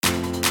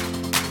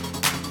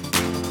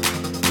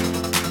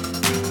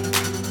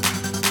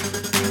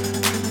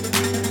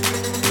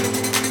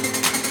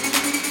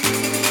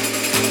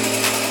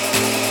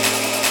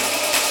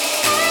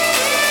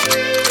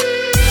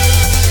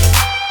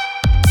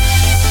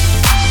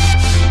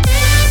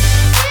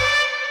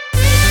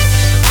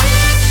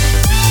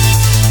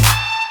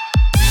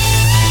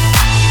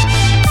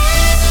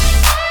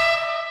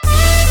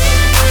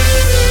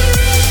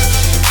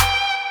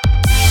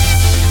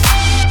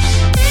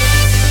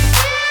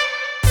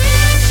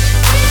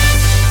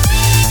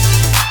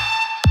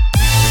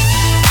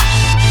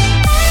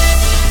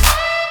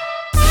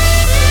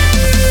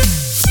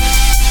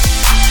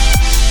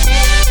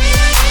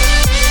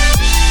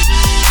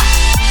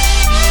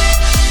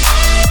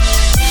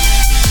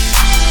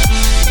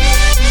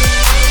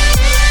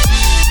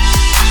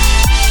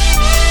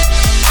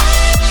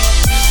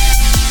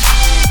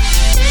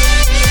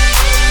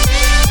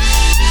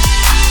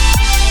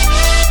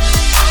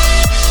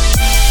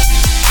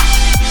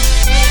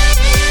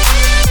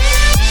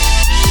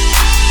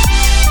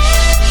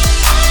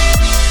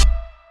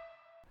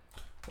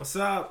What's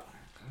up?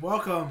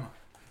 Welcome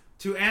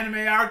to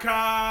Anime Archives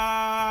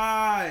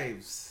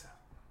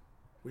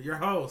with your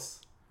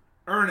hosts,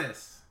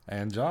 Ernest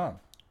and John.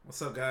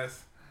 What's up,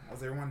 guys?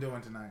 How's everyone doing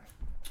tonight?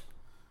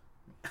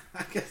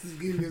 I guess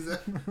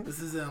this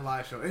isn't a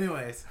live show.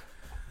 Anyways,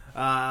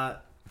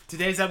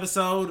 today's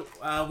episode,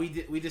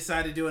 we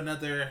decided to do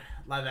another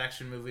live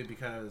action movie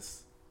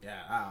because,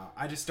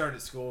 I just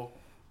started school,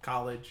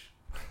 college.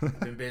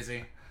 I've been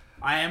busy.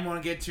 I am going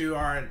to get to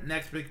our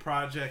next big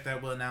project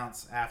that we'll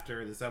announce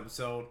after this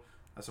episode.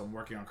 That's what I'm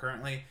working on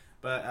currently.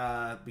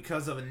 But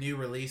because of a new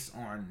release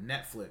on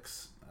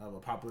Netflix of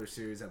a popular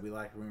series that we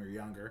liked when we were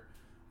younger.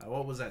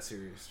 What was that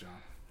series, John?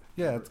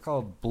 Yeah, it's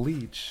called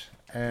Bleach.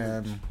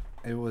 And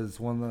it was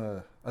one of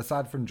the,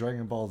 aside from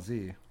Dragon Ball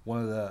Z,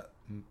 one of the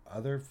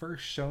other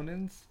first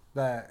shonens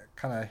that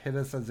kind of hit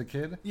us as a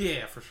kid.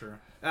 Yeah, for sure.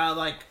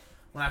 Like,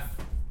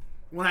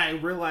 when I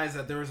realized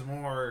that there was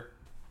more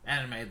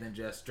anime than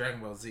just Dragon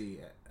Ball Z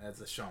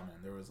as a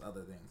shonen. There was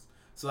other things.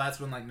 So that's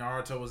when like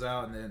Naruto was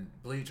out, and then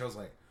Bleach. I was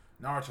like,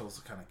 Naruto's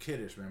kind of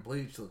kiddish, man.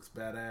 Bleach looks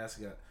badass.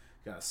 He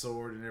got a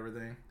sword and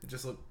everything. It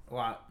just looked a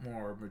lot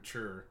more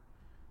mature.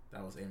 That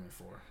I was aiming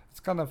for.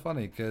 It's kind of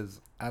funny because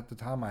at the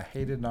time I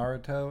hated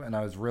Naruto and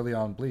I was really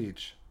on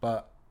Bleach,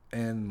 but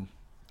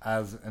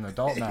as an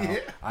adult now, yeah.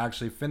 I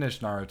actually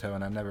finished Naruto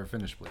and I never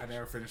finished Bleach. I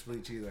never finished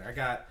Bleach either.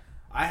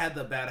 I had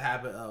the bad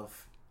habit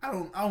of.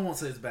 I won't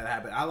say it's a bad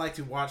habit. I like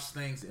to watch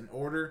things in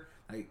order,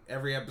 like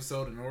every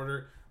episode in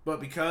order.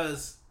 But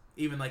because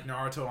even like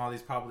Naruto and all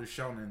these popular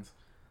shonens,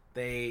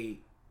 they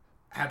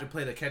have to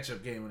play the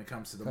catch-up game when it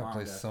comes to the manga.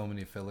 Play so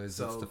many fillers.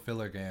 It's the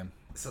filler game.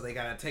 So they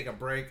gotta take a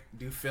break,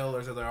 do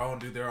fillers of their own,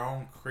 do their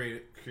own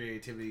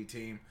creativity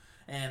team.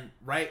 And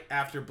right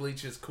after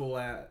Bleach's cool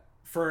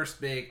first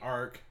big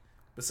arc,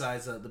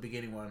 besides the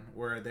beginning one,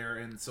 where they're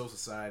in Soul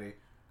Society.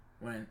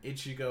 When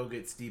Ichigo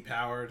gets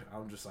depowered,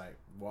 I'm just like,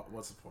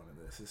 what's the point of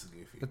this? This is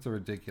goofy. It's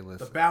ridiculous.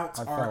 The bounce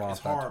arc is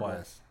horrible.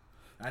 Twice.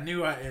 I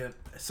knew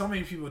so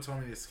many people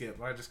told me to skip,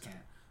 but I just can't.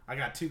 I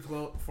got too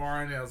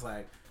far in it. I was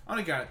like, I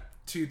only got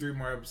 2-3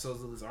 more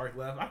episodes of this arc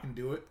left. I can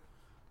do it.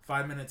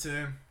 5 minutes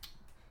in,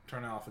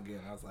 turn it off again.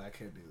 I was like, I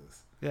can't do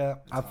this. Yeah,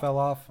 I fell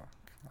off.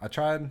 I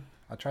tried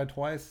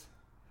twice.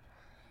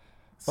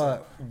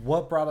 But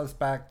what brought us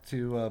back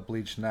to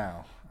Bleach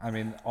now? I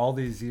mean, all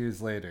these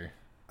years later.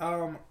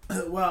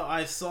 Well,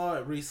 I saw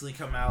it recently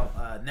come out.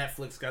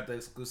 Netflix got the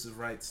exclusive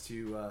rights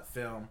to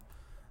film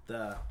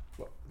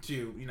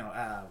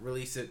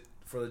release it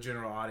for the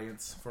general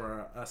audience,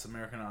 for us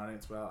American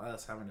audience, without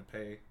us having to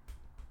pay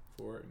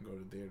for it and go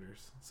to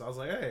theaters. So I was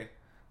like, hey,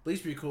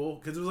 Bleach be cool,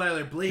 because it was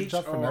either Bleach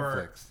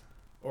or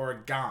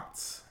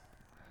Gantz.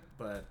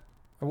 But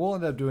we'll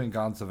end up doing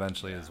Gantz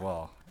eventually as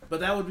well. But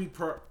that would be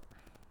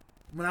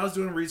when I was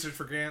doing research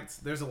for Gantz,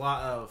 there's a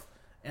lot of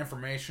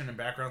information and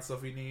background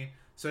stuff we need.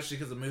 Especially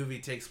because the movie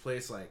takes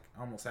place like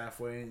almost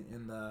halfway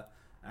in the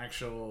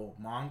actual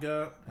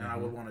manga, and I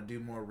would want to do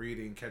more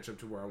reading, catch up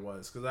to where I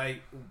was. Because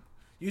I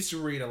used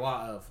to read a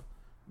lot of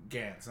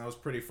Gantz, and I was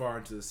pretty far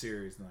into the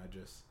series, and I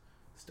just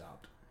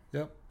stopped.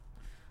 Yep.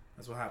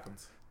 That's what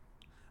happens.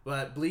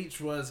 But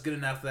Bleach was good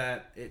enough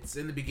that it's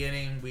in the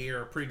beginning, we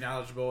are pretty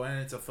knowledgeable,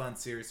 and it's a fun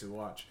series to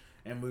watch.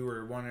 And we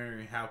were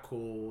wondering how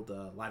cool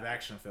the live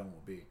action film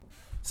will be.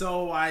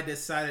 So we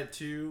decided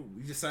to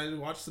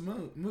watch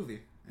the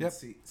movie. Yep.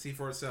 See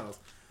for ourselves.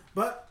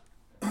 But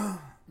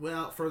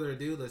without further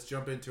ado, let's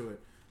jump into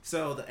it.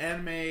 So the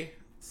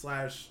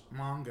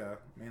anime/manga,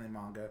 mainly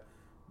manga,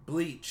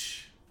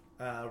 Bleach,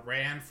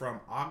 ran from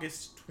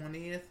August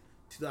 20th,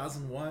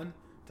 2001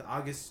 to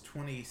August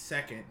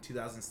 22nd,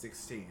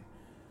 2016.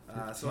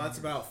 So that's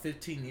about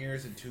 15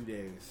 years and 2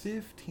 days.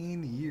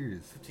 15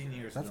 years. 15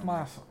 years. That's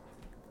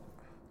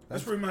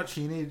pretty much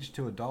teenage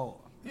to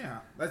adult. Yeah,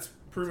 that's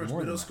pretty much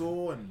middle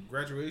school and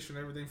graduation,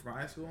 everything from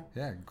high school.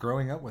 Yeah,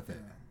 growing up with it.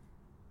 Yeah.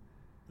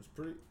 It's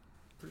pretty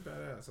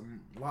badass.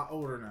 I'm a lot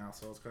older now,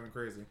 so it's kind of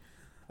crazy.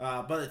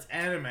 But it's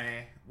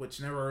anime, which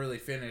never really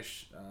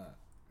finished.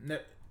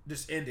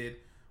 Just ended.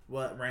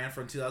 What ran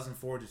from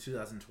 2004 to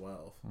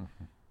 2012.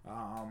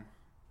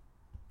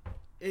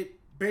 It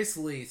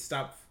basically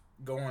stopped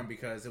going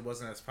because it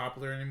wasn't as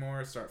popular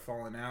anymore. It started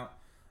falling out.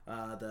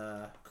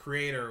 The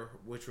creator,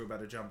 which we're about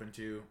to jump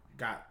into,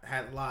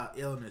 had a lot of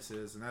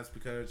illnesses, and that's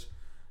because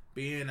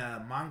being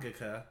a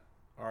mangaka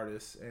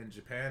artist in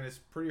Japan is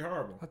pretty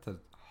horrible. That's a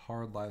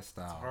hard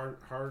lifestyle. It's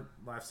a hard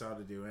lifestyle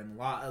to do, and a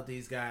lot of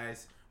these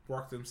guys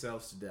work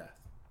themselves to death.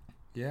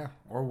 Yeah,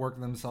 or work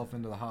themselves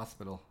into the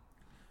hospital.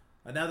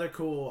 Another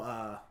cool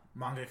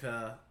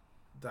mangaka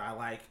that I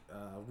like,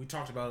 we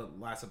talked about it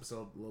last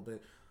episode a little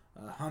bit,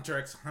 Hunter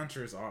x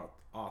Hunter's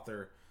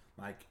author.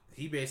 Like,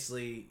 he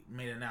basically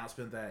made an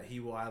announcement that he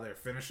will either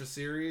finish a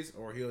series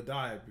or he'll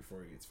die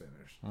before he gets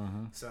finished.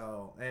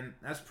 So, and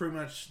that's pretty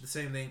much the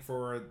same thing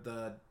for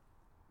the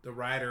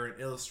writer and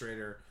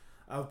illustrator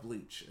of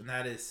Bleach, and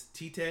that is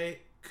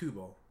Tite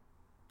Kubo.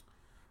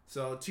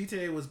 So,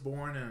 Tite was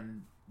born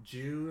on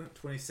June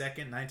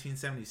 22nd,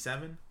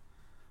 1977.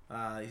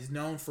 He's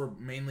known for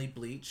mainly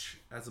Bleach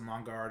as a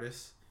manga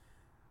artist.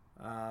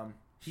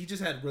 he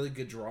just had really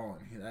good drawing.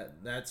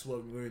 That's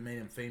what really made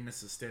him famous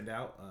to stand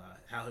out.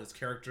 How his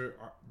character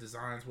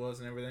designs was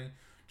and everything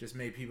just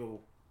made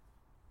people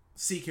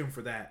seek him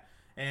for that.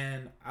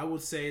 And I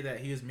would say that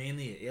he was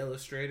mainly an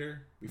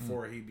illustrator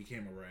before he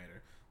became a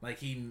writer. Like,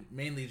 he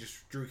mainly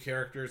just drew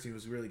characters. He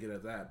was really good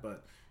at that.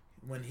 But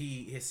when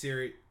his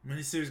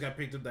series got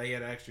picked up that he had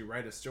to actually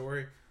write a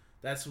story,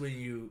 that's when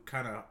you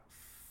kind of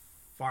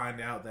find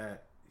out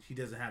that he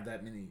doesn't have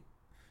that many.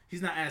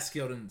 He's not as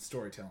skilled in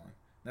storytelling.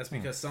 That's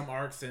because some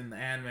arcs in the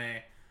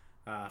anime,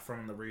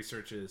 from the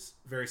research, is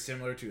very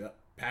similar to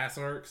past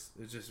arcs.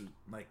 It's just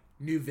like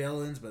new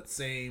villains, but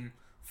same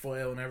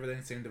foil and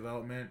everything, same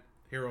development.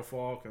 Hero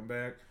fall, come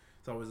back.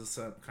 It's always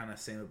the kind of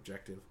same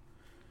objective.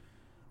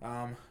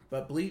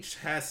 But Bleach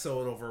has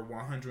sold over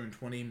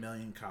 120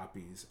 million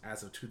copies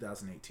as of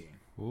 2018.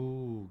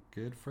 Ooh,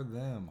 good for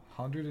them.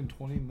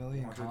 120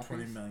 million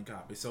 120 copies? million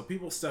copies. So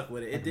people stuck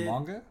with it. Like it did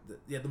manga?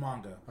 The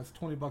manga. That's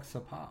 $20 a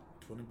pop.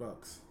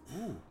 $20.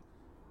 Ooh.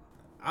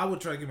 I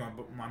would try to get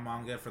my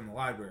manga from the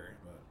library,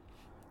 but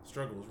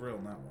struggle was real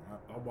in that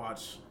one.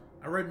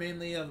 I read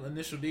mainly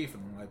Initial D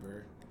from the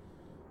library.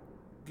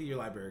 Get your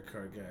library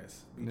card,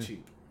 guys. Be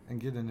cheap. And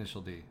get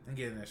Initial D. And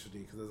get Initial D,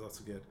 because that's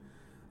also good.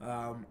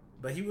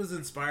 But he was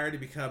inspired to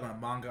become a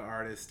manga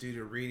artist due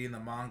to reading the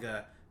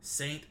manga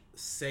Saint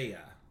Seiya.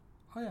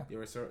 Oh, yeah.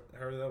 You ever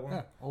heard of that one?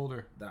 Yeah,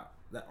 older.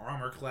 That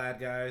armor-clad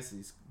guys,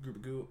 these group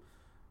of goo.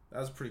 That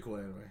was pretty cool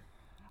anyway.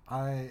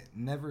 I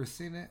never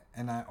seen it,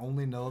 and I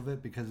only know of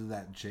it because of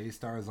that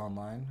J-Stars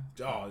Online.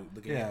 Oh,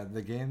 the game. Yeah,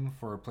 the game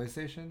for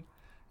PlayStation.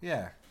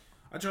 Yeah.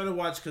 I try to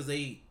watch because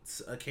they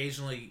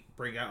occasionally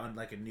bring out on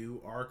like a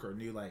new arc or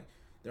new like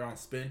their own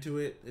spin to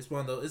it. It's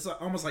one of those. It's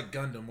almost like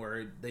Gundam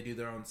where they do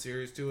their own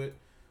series to it,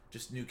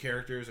 just new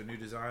characters or new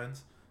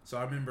designs. So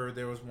I remember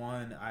there was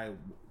one I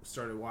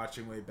started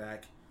watching way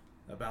back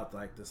about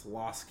like this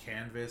lost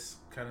canvas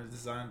kind of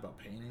design about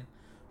painting,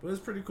 but it was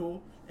pretty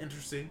cool,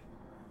 interesting.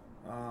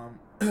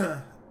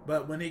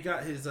 But when he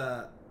got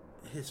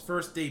his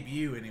first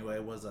debut anyway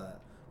was a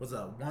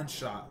one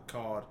shot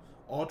called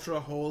Ultra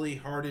Holy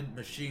Hearted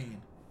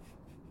Machine.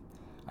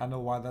 I know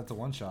why that's a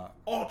one shot.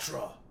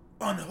 Ultra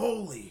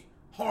Unholy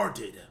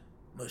Hearted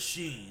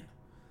Machine.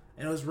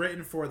 And it was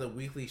written for the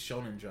Weekly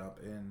Shonen Jump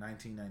in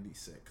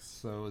 1996.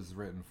 So it was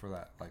written for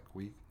that like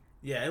week.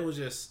 Yeah, it was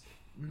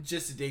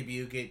just a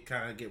debut, get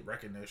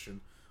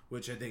recognition,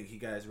 which I think he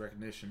got his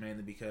recognition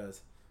mainly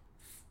because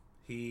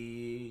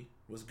he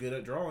was good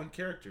at drawing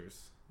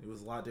characters. It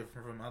was a lot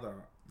different from other,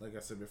 like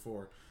I said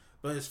before.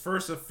 But his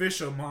first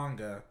official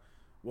manga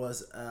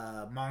was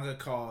a manga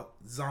called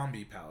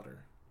Zombie Powder.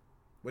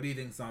 What do you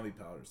think Zombie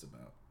Powder is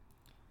about?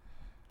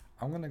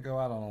 I'm going to go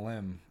out on a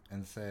limb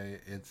and say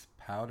it's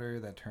powder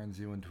that turns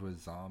you into a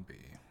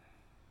zombie.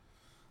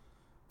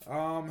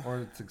 Or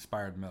it's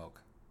expired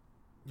milk.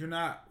 You're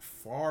not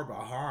far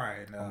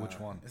behind. Which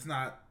one?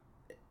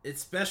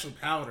 It's special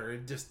powder.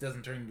 It just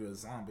doesn't turn you into a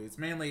zombie. It's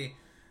mainly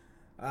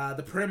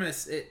the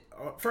premise.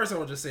 First, I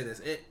will just say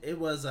this. It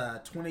was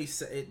 20.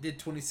 It did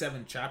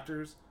 27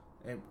 chapters.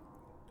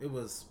 It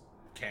was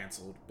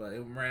canceled, but it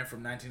ran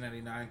from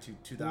 1999 to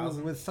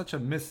 2000. With such a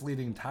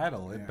misleading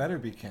title, it better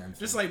be canceled.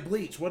 Just like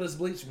Bleach. What does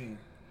Bleach mean?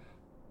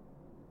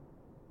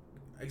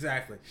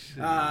 Exactly.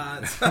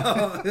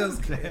 So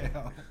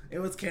it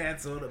was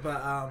canceled.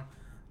 But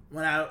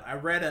when I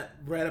read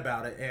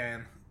about it,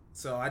 and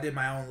so I did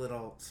my own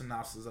little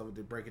synopsis of it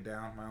to break it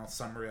down, my own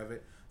summary of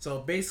it. So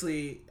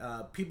basically,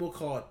 people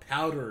call it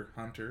powder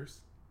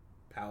hunters,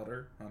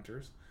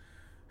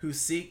 who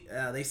seek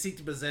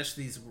to possess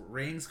these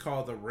rings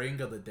called the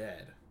Ring of the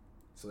Dead.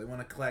 So they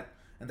want to collect,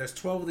 and there's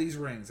 12 of these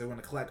rings. They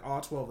want to collect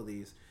all 12 of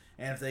these,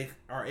 and if they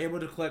are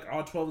able to collect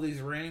all 12 of these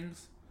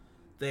rings,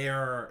 they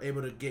are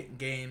able to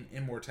gain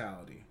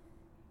immortality.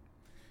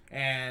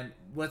 And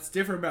what's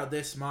different about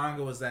this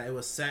manga was that it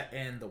was set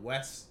in the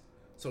West,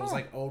 so it was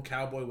like old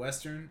cowboy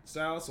western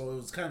style. So it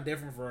was kind of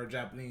different for a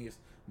Japanese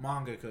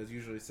manga because it's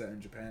usually set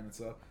in Japan and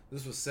stuff.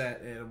 This was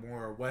set in a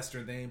more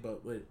Western thing,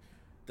 but with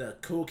the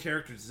cool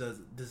character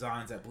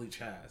designs that Bleach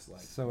has.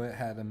 Like, so it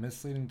had a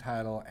misleading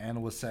title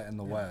and was set in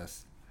the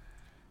West.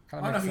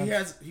 I don't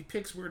know. He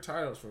picks weird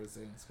titles for his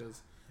things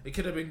because it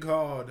could have been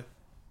called.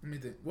 Let me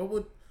think. What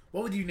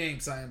would you name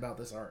something about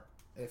this art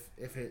if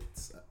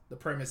it's the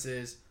premise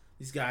is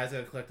these guys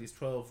gotta collect these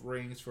 12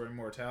 rings for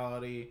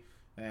immortality,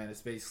 and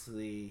it's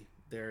basically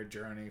their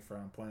journey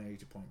from point A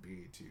to point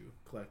B to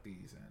collect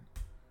these and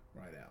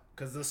ride out.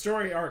 Because the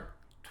story arc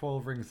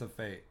 12 Rings of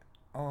Fate.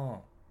 Oh,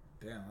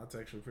 damn, that's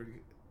actually pretty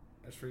good.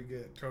 That's pretty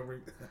good. 12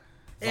 rings.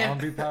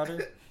 Zombie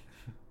Powder.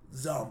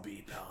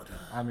 Zombie Powder.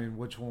 I mean,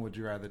 which one would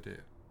you rather do?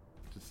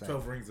 Just saying.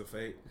 12 Rings of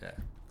Fate. Yeah.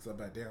 So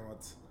back down.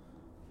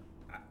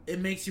 It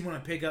makes you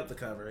want to pick up the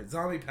cover.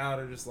 Zombie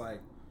Powder, just like.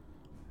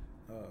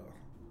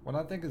 When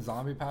I think of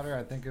Zombie Powder,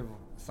 I think of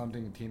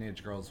something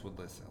teenage girls would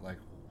listen, like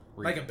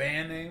a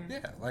band name.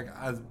 Yeah, like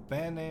a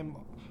band name,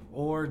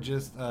 or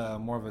just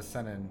more of a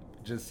sentence,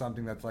 just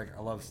something that's like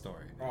a love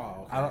story.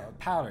 Oh, okay.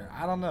 Powder.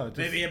 I don't know.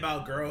 Maybe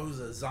about a girl who's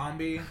a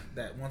zombie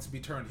that wants to be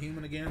turned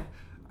human again.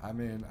 I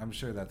mean, I'm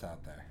sure that's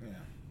out there. Yeah,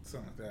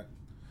 something like that.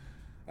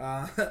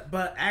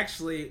 But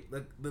actually,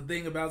 the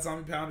thing about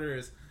Zombie Powder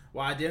is,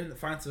 while I didn't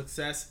find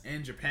success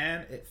in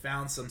Japan, it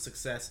found some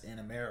success in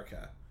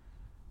America.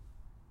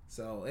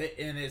 So,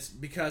 it's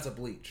because of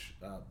Bleach.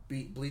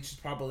 Bleach's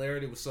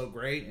popularity was so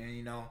great, and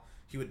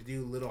he would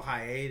do little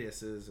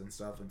hiatuses and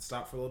stuff and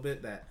stop for a little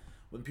bit, that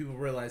when people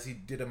realized he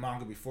did a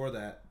manga before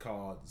that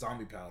called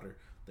Zombie Powder,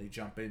 they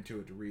jump into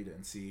it to read it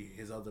and see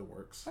his other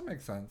works. That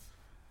makes sense.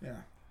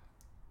 Yeah.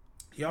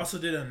 He also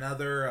did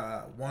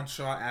another one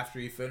shot after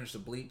he finished the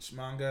Bleach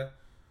manga,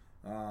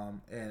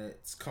 and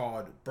it's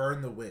called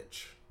Burn the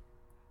Witch.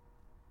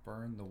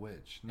 Burn the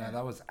Witch. Now,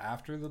 that was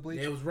after the Bleach?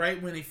 It was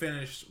right when he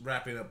finished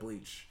wrapping up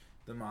Bleach,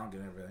 the manga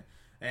and everything.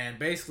 And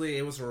basically,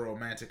 it was a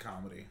romantic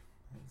comedy.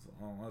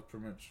 That's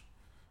pretty much...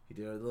 He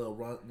did a little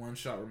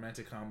one-shot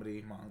romantic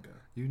comedy manga.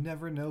 You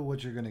never know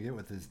what you're going to get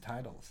with his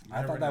titles.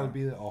 I thought that would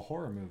be a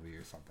horror movie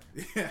or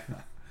something. Yeah.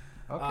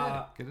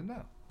 Okay, good to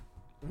know.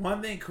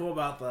 One thing cool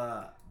about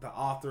the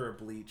author of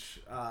Bleach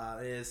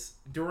is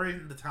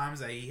during the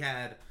times that he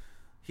had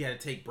to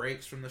take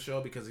breaks from the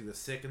show because he was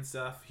sick and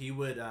stuff, he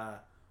would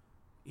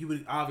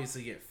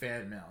obviously get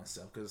fan mail and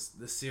stuff because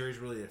the series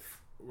really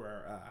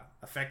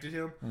affected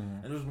him.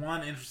 Mm-hmm. And there was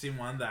one interesting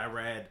one that I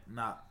read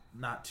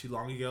not too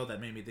long ago that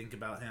made me think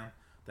about him.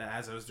 That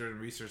as I was doing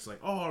research,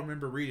 like, I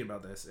remember reading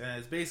about this, and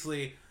it's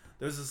basically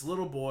there's this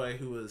little boy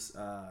who was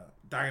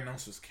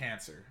diagnosed with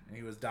cancer, and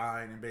he was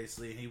dying, and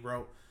basically he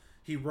wrote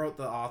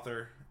the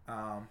author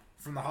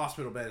from the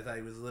hospital bed that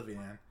he was living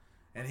in,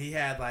 and he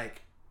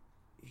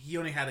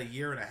only had a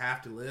year and a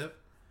half to live,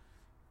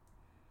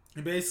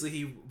 and basically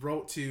he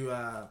wrote to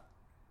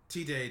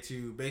Tite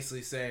to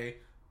basically say,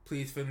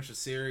 please finish the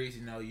series.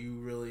 You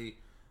really.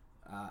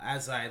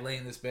 As I lay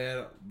in this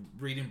bed,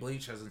 reading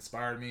Bleach has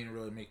inspired me and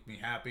really make me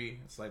happy.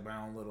 It's like my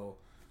own little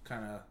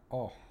kind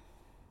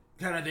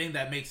of thing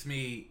that gives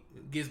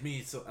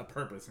me a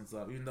purpose and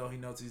stuff. Even though he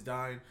knows he's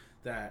dying,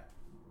 that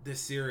this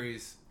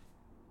series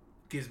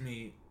gives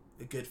me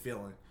a good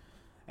feeling.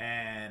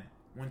 And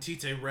when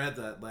Tite read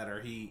that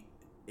letter,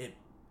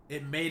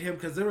 it made him,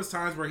 because there was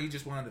times where he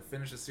just wanted to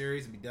finish the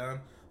series and be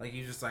done. Like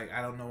he was just like,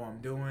 I don't know what I'm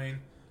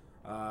doing.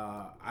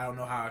 I don't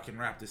know how I can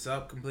wrap this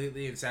up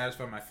completely and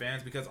satisfy my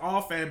fans, because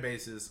all fan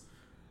bases,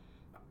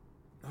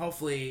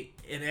 hopefully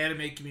in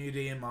anime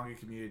community and manga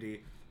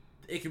community,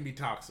 it can be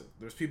toxic.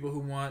 There's people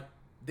who want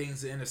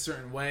things in a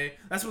certain way.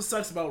 That's what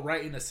sucks about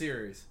writing a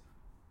series.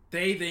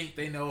 They think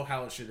they know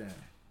how it should end.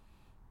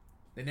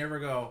 They never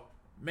go,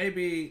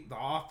 maybe the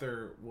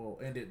author will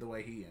end it the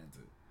way he ends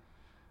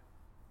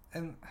it.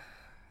 And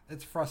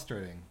it's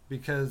frustrating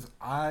because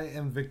I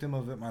am victim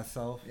of it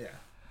myself. Yeah.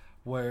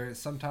 Where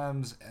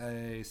sometimes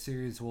a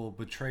series will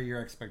betray your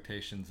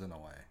expectations in a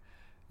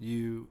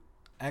way.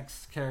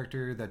 X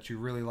character that you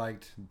really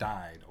liked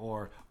died,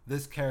 or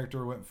this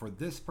character went for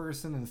this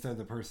person instead of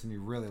the person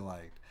you really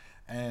liked.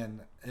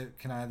 And it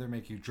can either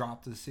make you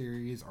drop the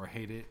series or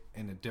hate it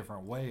in a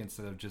different way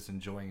instead of just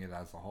enjoying it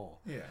as a whole.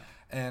 Yeah.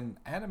 And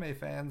anime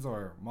fans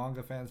or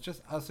manga fans,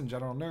 just us in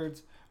general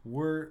nerds,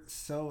 we're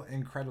so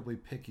incredibly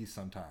picky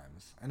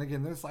sometimes. And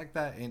again, there's like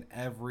that in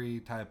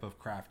every type of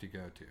craft you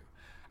go to.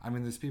 I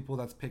mean, there's people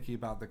that's picky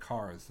about the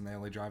cars and they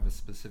only drive a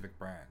specific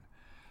brand.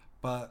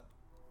 But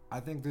I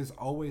think there's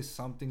always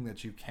something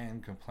that you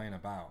can complain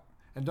about.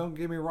 And don't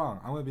get me wrong,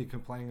 I'm going to be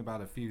complaining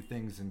about a few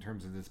things in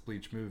terms of this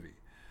Bleach movie.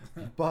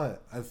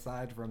 But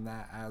aside from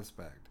that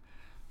aspect,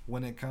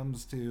 when it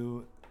comes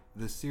to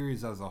the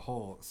series as a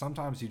whole,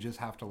 sometimes you just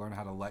have to learn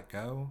how to let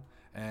go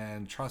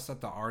and trust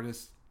that the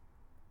artist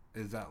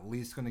is at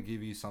least going to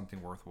give you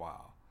something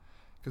worthwhile.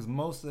 Because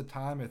most of the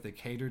time, if they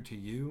cater to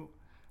you,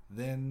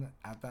 then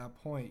at that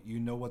point, you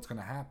know what's going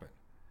to happen.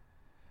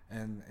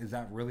 And is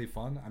that really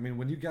fun? I mean,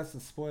 when you guess the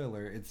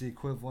spoiler, it's the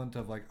equivalent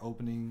of like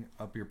opening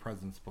up your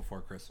presents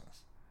before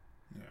Christmas.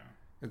 Yeah.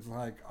 It's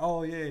like,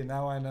 oh, yay,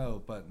 now I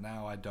know, but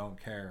now I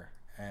don't care.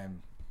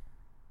 And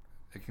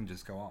it can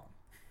just go on.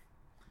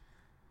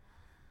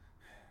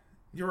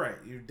 You're right.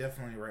 You're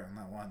definitely right on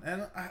that one.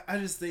 And I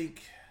just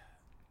think,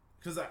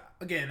 because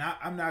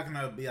I'm not going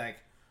to be like,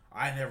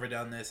 I never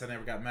done this, I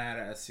never got mad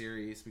at a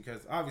series,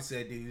 because obviously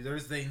I do.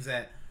 There's things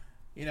that,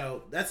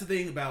 that's the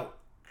thing about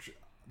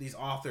these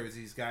authors,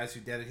 these guys who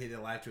dedicate their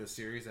life to a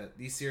series, that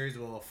these series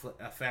will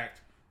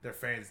affect their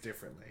fans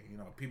differently.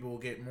 People will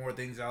get more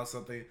things out of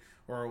something,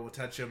 or will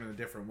touch them in a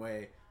different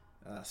way,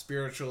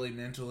 spiritually,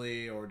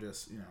 mentally, or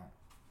just,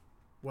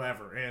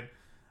 whatever. And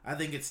I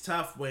think it's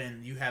tough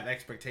when you have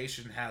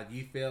expectation how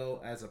you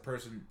feel as a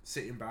person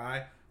sitting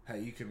by, how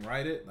you can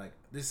write it. Like,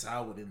 this is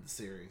how I would end the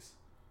series.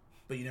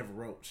 But you never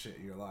wrote shit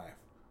in your life.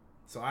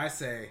 So I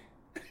say,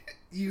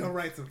 you gonna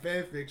write some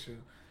fan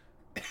fiction.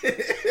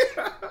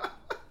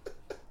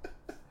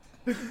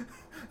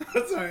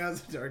 Sorry, that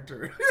was a dark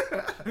turn.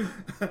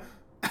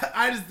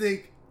 I just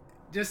think,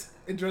 just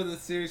enjoy the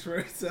series for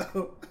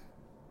itself.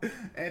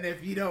 And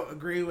if you don't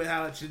agree with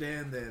how it should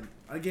end, then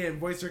again,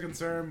 voice your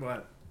concern,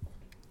 but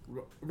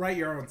write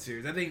your own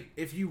series. I think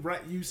if you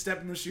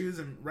step in the shoes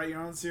and write your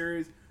own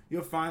series,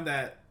 you'll find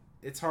that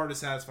it's hard to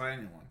satisfy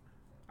anyone.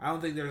 I don't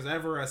think there's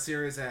ever a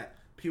series that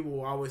people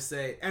will always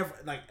say,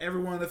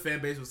 everyone in the fan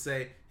base would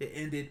say, it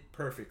ended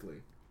perfectly.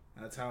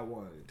 That's how I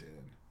wanted it to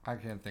end. I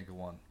can't think of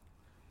one.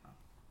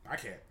 I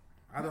can't.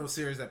 I know a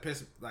series that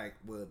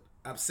would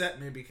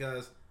upset me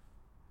because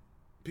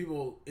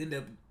people end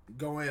up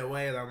going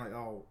away and I'm like,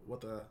 oh,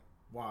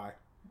 why?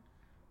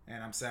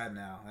 And I'm sad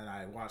now. And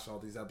I watched all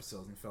these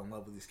episodes and fell in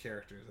love with these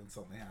characters and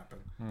something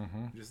happened. Mm-hmm.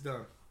 I'm just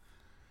done.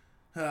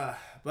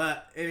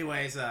 But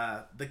anyways,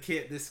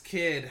 this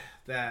kid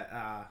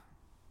that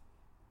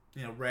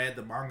read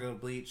the manga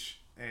of Bleach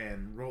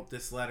and wrote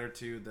this letter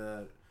to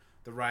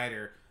the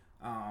writer.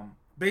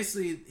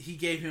 Basically, he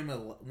gave him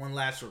one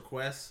last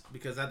request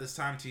because at this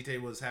time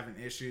Tite was having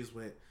issues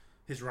with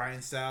his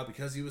writing style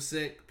because he was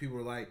sick. People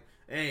were like,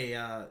 "Hey,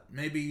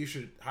 maybe you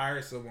should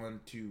hire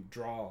someone to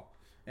draw."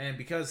 And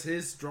because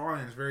his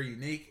drawing is very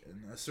unique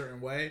in a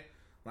certain way,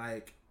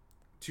 like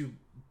to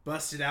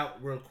bust it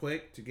out real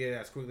quick to get it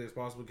as quickly as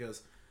possible.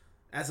 Because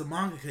as a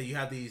mangaka, you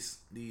have these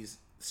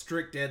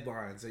strict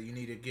deadlines that you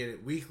need to get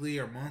it weekly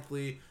or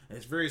monthly, and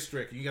it's very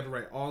strict. You got to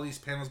write all these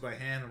panels by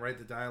hand and write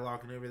the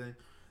dialogue and everything.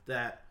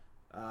 That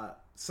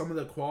some of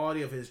the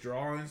quality of his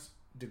drawings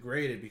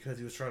degraded because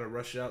he was trying to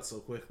rush it out so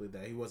quickly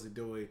that he wasn't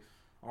doing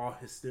all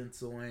his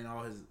stenciling,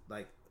 all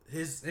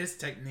his his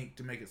technique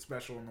to make it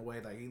special in the way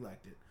that he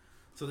liked it.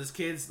 So this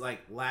kid's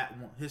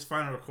his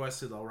final request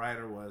to the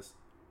writer was,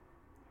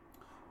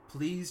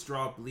 please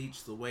draw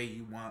Bleach the way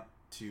you want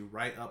to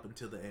right up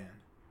until the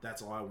end.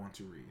 That's all I want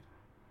to read.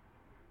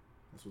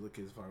 That's what the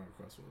kid's final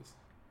request was.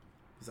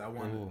 Because I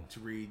want to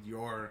read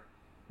your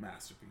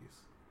masterpiece.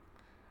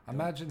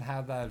 Imagine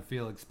how that'd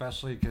feel,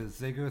 especially because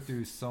they go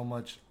through so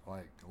much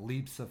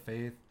leaps of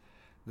faith.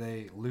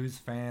 They lose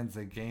fans,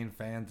 they gain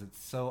fans.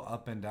 It's so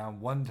up and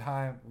down. One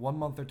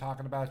month they're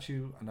talking about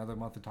you, another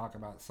month they're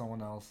talking about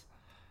someone else.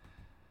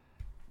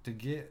 To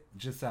get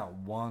just that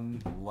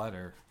one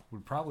letter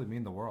would probably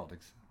mean the world.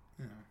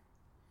 Yeah.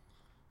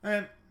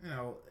 And,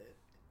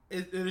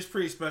 it is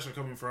pretty special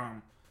coming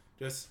from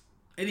just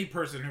any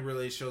person who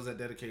really shows that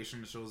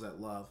dedication, shows that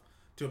love,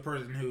 to a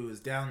person who is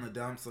down in the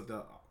dumps, like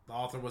the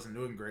author wasn't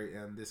doing great,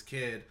 and this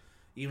kid,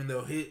 even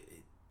though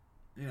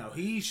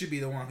he should be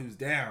the one who's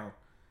down,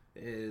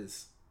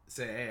 is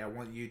say, hey, I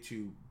want you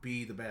to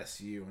be the best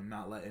you and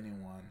not let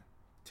anyone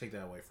take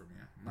that away from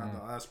you. And I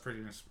thought that's pretty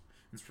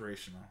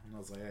inspirational. And I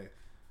was like, hey,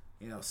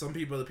 some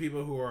people, the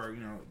people who are,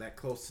 that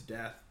close to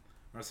death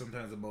are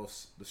sometimes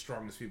the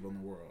strongest people in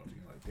the world.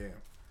 You're like, damn, I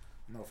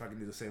don't know if I can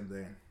do the same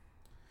thing.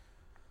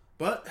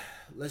 But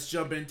let's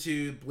jump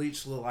into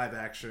Bleach, the live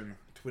action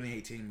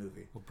 2018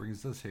 movie. What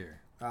brings us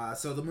here?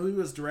 So the movie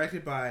was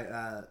directed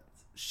by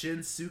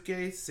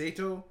Shinsuke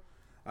Sato.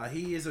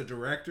 He is a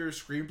director,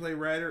 screenplay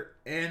writer,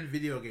 and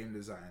video game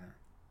designer.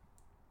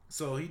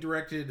 So he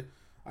directed.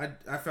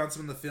 I found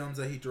some of the films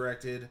that he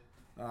directed.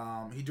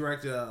 He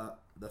directed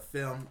the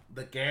film,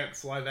 the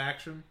Gantz live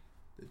action,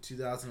 the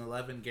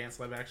 2011 Gantz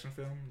live action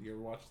film. You ever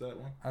watched that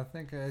one? I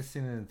think I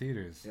seen it in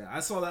theaters. Yeah, I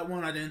saw that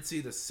one. I didn't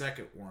see the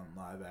second one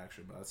live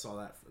action, but I saw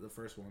that for the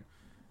first one.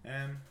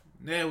 And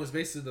yeah, it was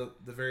basically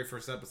the very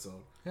first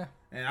episode. Yeah.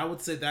 And I would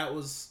say that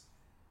was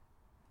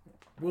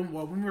when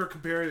we were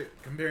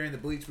comparing the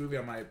Bleach movie.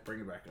 I might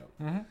bring it back up.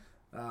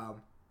 Mm-hmm.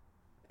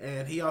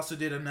 And he also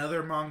did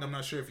another manga. I'm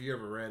not sure if you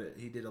ever read it.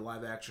 He did a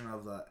live action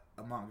of a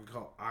manga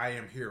called I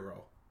Am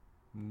Hero.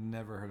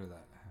 Never heard of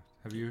that.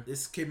 Have you?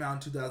 This came out in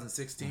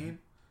 2016.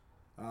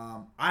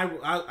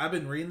 I've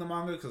been reading the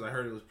manga because I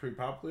heard it was pretty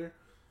popular.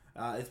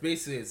 It's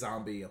basically a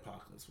zombie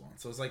apocalypse one.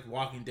 So it's like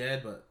Walking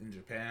Dead, but in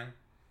Japan.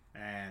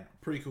 And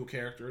pretty cool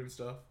character and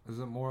stuff. Is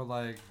it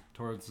more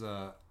towards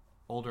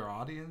older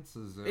audience?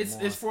 Is it it's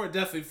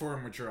definitely for a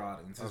mature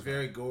audience. It's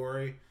very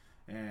gory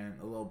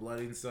and a little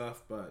bloody and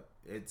stuff, but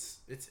it's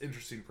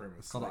interesting premise.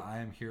 It's called I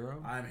Am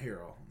Hero? I Am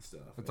Hero and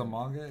stuff. It's a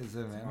manga? Is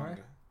it an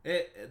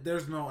anime?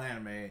 There's no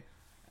anime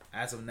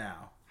as of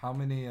now. How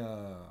many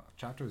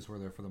chapters were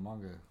there for the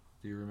manga?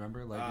 Do you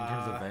remember? In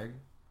terms of vague?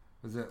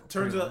 Is it?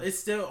 It's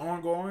still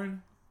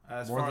ongoing.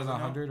 More than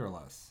 100 or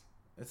less?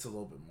 It's a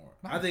little bit more.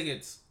 Nice. I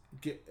think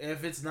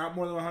if it's not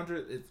more than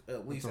 100, it's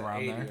at least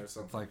around 80 there. or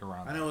something. It's like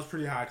around. I know it's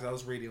pretty high because I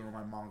was reading on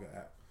my manga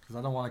app. Because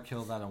I don't want to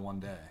kill that in one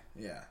day.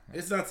 Yeah,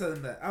 it's not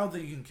something that I don't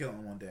think you can kill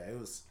in one day. It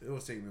was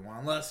taking me a while,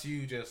 unless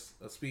you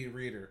just a speed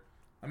reader.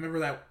 I remember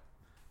that.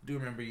 I do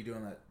remember you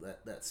doing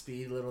that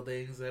speed little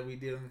things that we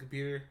did on the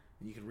computer,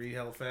 and you could read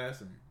hella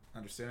fast and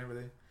understand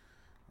everything.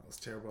 I was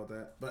terrible at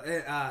that,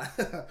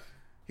 but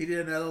he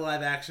did another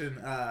live action.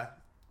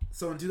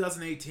 So in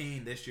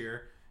 2018, this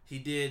year, he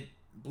did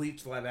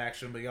Bleach live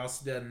action, but he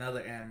also did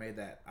another anime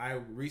that I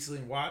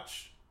recently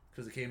watched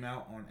because it came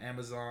out on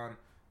Amazon.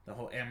 The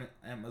whole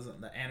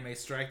Amazon, the anime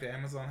strike that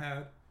Amazon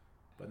had,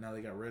 but now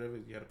they got rid of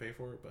it. You had to pay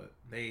for it, but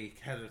they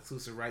had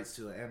exclusive rights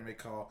to an anime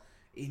called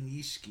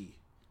Inuyashiki.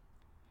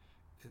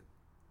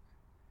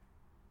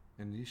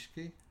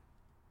 Inuyashiki?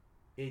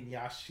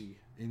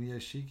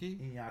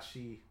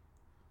 Inuyashiki.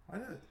 Why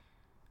not?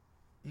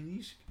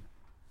 Inuyashiki.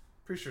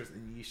 Pretty sure it's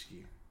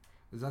Inuyashiki.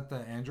 Is that the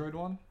Android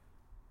one?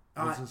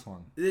 What's this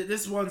one?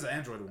 This one's an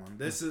Android one.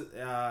 This is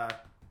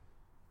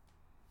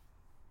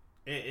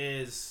it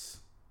is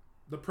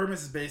the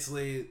premise is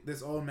basically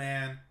this old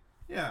man,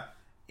 yeah,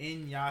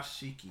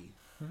 Inyashiki.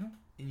 Mm-hmm.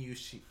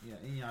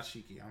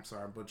 Inyashiki. I'm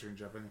sorry, I'm butchering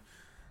Japanese.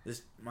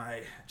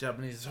 My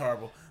Japanese is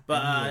horrible,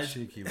 but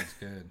Inyashiki was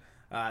good.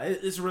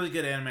 It's a really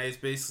good anime. It's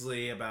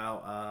basically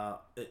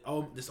about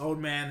this old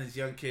man, this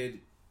young kid,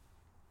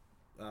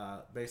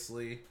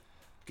 basically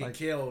get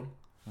killed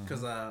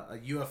because a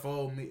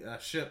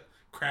UFO ship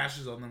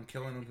crashes on them,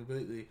 killing them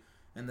completely,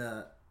 and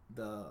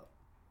the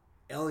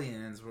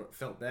aliens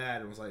felt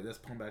bad and was like, let's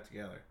put them back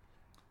together,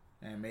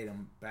 and made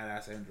them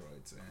badass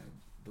androids. And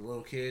the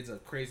little kid's a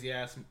crazy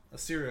ass, a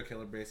serial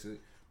killer, basically,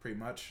 pretty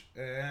much.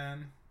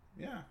 And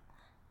yeah,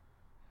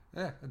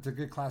 it's a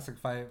good classic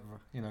fight.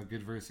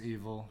 Good versus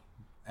evil,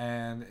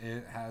 and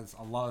it has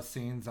a lot of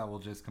scenes that will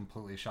just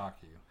completely shock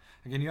you.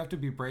 Again, you have to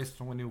be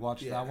braced when you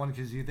watch that one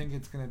because you think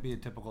it's going to be a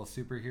typical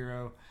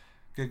superhero.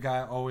 Good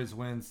guy always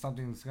wins.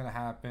 Something's going to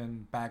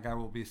happen. Bad guy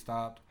will be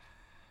stopped.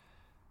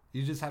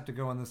 You just have to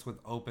go on this with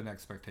open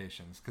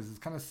expectations because it's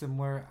kind of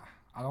similar.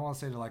 I don't want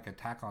to say to like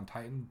Attack on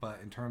Titan, but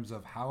in terms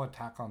of how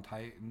Attack on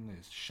Titan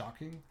is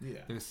shocking,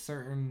 there's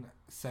certain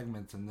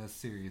segments in this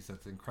series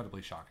that's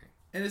incredibly shocking.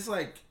 And it's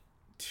like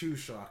too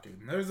shocking.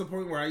 There's a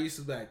point where I used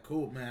to be like,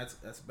 cool, man,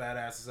 that's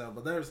badass as hell.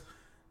 But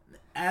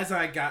as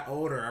I got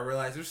older, I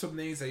realized there's some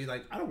things that you're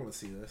like, I don't want to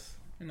see this.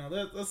 That's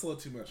a little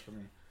too much for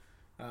me.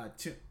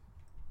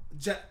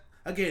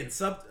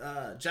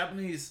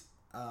 Japanese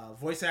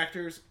voice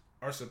actors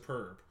are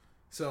superb.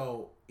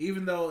 So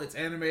even though it's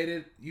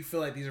animated, you feel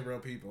like these are real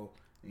people,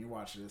 and you're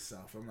watching this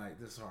stuff. I'm like,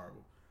 this is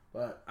horrible.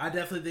 But I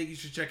definitely think you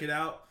should check it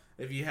out.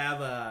 If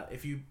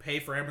you pay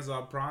for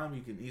Amazon Prime,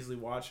 you can easily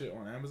watch it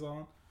on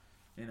Amazon.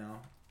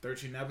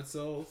 13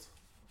 episodes.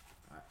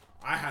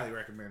 I highly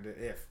recommend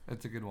it.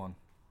 It's a good one.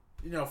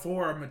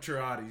 For a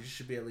mature audience, you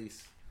should be at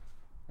least,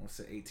 I want to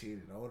say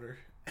 18 and older.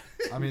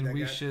 I mean,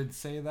 we should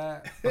say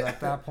that, but at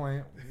that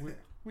point,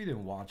 we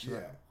didn't watch that.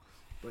 Yeah,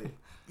 but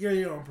you're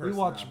your own person. We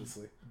watched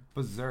obviously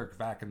Berserk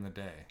back in the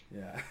day.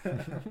 Yeah.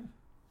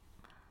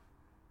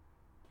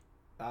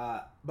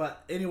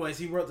 But anyways,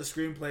 he wrote the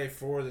screenplay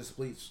for this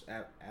Bleach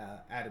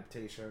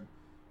adaptation,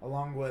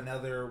 along with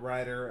another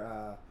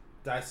writer,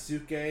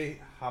 Daisuke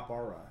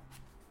Habara.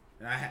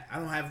 And I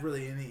don't have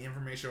really any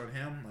information on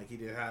him. Like, he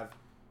did have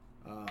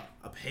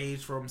a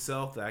page for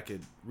himself that I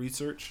could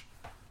research.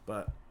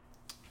 But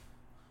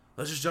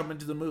let's just jump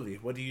into the movie.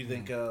 What do you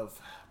think of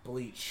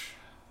Bleach?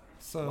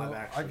 So,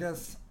 I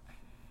guess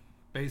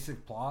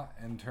basic plot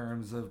in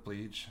terms of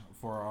Bleach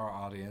for our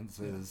audience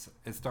is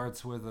it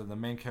starts with the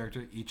main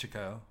character,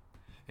 Ichigo.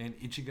 And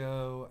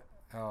Ichigo,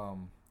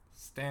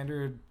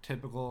 standard,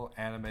 typical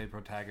anime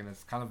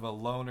protagonist, kind of a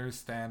loner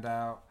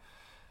standout,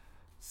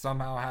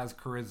 somehow has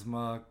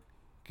charisma,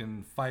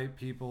 can fight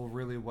people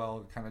really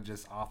well, kind of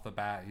just off the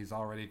bat. He's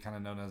already kind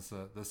of known as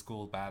the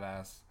school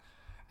badass.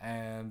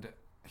 And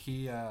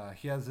he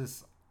has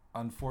this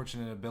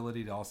unfortunate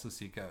ability to also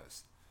see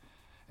ghosts.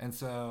 And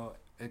so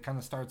it kind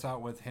of starts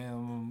out with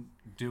him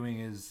doing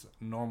his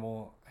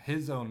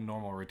own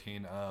normal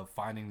routine of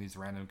finding these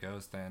random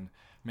ghosts and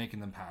making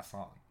them pass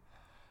on.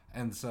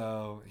 And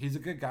so he's a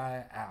good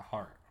guy at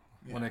heart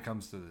when it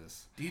comes to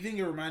this. Do you think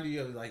it reminded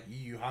you of like Yu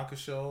Yu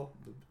Hakusho,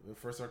 the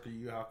first arc of Yu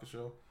Yu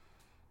Hakusho?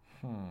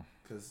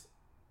 Because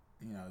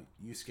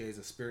Yusuke is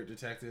a spirit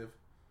detective,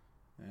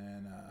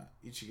 and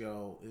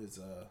Ichigo is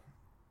a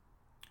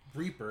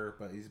reaper,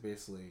 but he's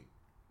basically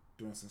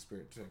doing some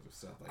spirit detective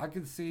stuff. Like, I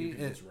can see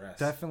it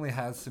definitely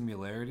has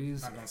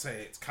similarities. I'm not gonna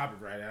say it's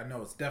copyrighted. I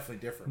know it's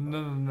definitely different.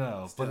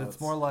 No. But it's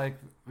more like,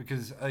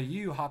 because Yu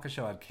Yu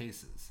Hakusho had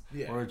cases,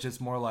 or it's just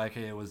more like,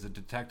 hey, it was a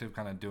detective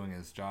kind of doing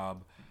his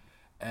job,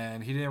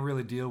 and he didn't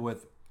really deal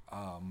with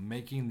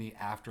making the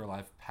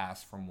afterlife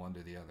pass from one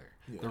to the other.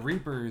 The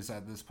Reapers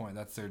at this point,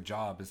 that's their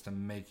job, is to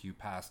make you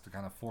pass, to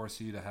kind of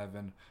force you to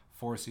heaven,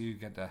 force you to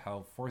get to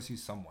hell, force you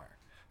somewhere,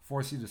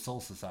 force you to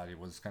Soul Society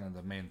was kind of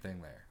the main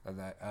thing there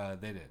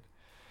that they did.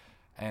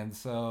 And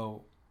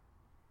so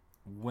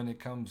when it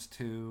comes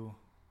to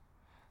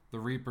the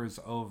Reapers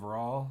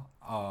overall,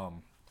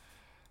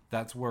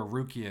 that's where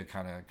Rukia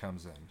kind of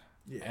comes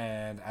in.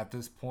 And at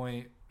this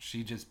point,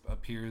 she just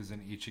appears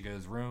in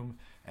Ichigo's room,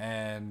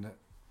 and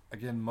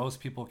again, most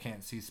people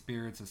can't see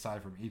spirits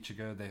aside from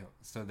Ichigo.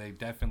 So they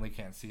definitely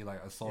can't see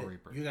like a Soul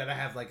Reaper. You gotta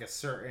have like a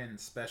certain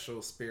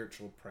special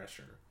spiritual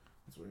pressure.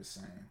 That's what he's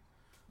saying.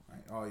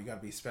 Like, you gotta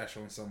be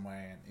special in some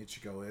way, and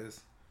Ichigo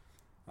is.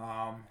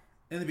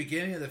 In the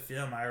beginning of the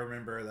film, I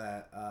remember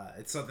that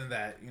it's something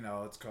that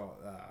it's called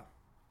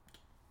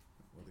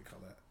what do they call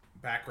that?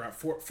 Background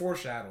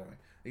foreshadowing.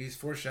 He's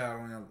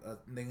foreshadowing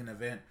an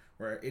event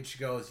where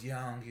Ichigo is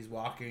young. He's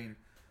walking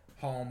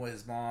home with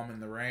his mom in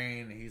the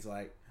rain. His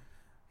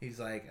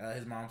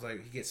mom's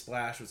like, he gets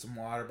splashed with some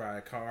water by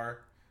a car,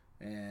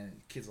 and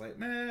the kid's like,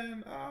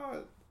 man,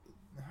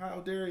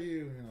 how dare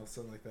you,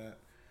 something like that.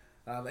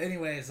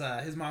 Anyways,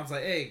 his mom's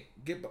like, hey,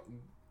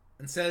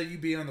 instead of you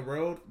being on the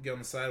road, get on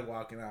the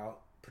sidewalk and I'll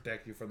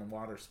protect you from the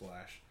water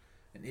splash.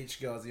 And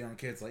Ichigo, as a young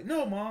kid's like,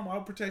 no, Mom,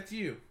 I'll protect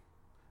you.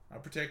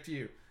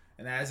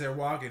 And as they're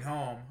walking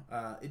home,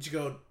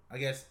 Ichigo, I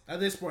guess at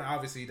this point,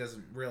 obviously, he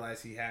doesn't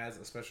realize he has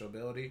a special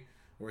ability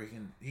where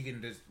he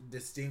can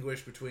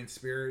distinguish between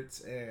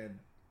spirits and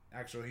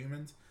actual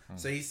humans.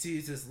 So he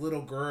sees this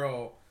little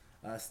girl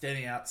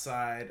standing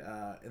outside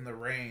in the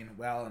rain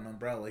without an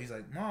umbrella. He's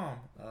like, "Mom,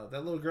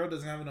 that little girl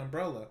doesn't have an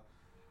umbrella."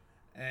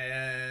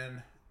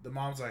 And the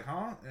mom's like,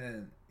 "Huh?"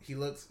 And he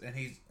looks and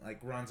he like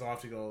runs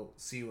off to go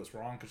see what's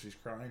wrong because she's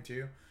crying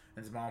too.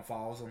 And his mom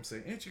follows him,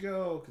 saying,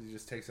 "Ichigo," because he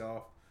just takes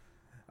off.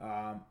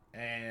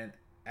 And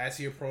as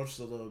he approaches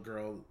the little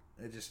girl,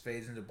 it just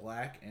fades into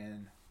black,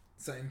 and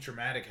something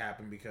traumatic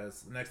happened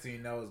because the next thing you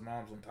know, his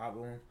mom's on top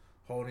of him,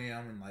 holding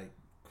him and like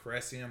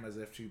caressing him as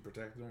if she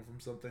protected him from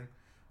something.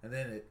 And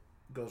then it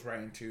goes right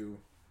into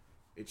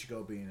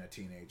Ichigo being a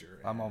teenager.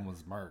 My mom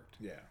was marked.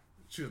 Yeah,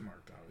 she was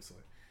marked, obviously.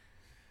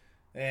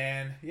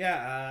 And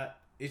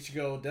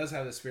Ichigo does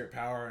have the spirit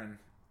power, and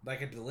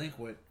like a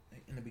delinquent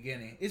in the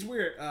beginning, it's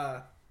weird.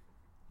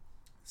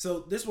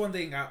 So this one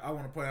thing I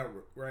want to point out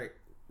right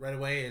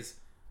away is,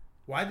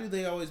 why do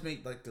they always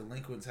make like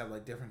delinquents have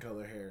like different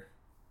color hair?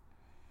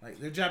 Like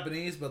they're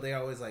Japanese, but they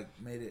always like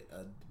made it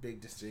a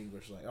big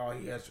distinguish. Like, oh,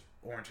 he has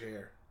orange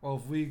hair. Well,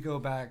 if we go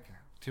back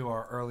to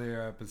our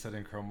earlier episode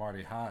in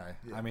Cromartie High,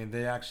 I mean,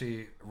 they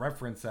actually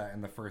reference that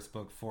in the first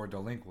book for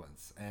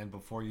delinquents. And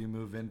before you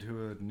move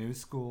into a new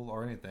school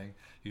or anything,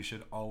 you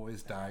should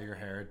always dye your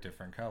hair a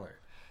different color.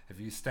 If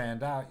you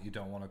stand out, you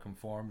don't want to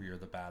conform. You're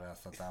the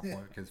badass at that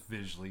point because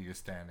visually you're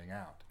standing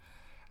out.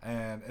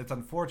 And it's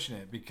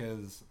unfortunate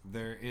because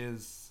there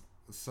is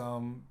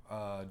some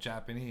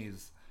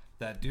Japanese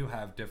that do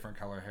have different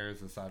color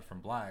hairs aside from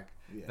black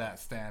that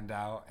stand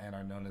out and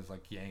are known as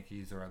like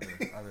Yankees or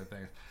other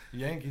things.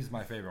 Yankee's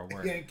my favorite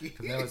word. Yankee.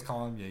 Because they always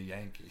call them you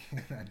Yankee.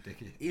 I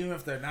dig it. Even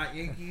if they're not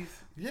Yankees?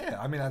 Yeah,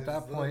 I mean, at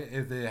that point,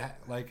 if they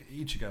like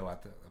Ichigo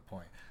at the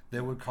point, they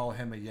would call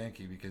him a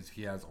Yankee because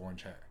he has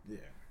orange hair. Yeah.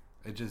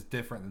 It's just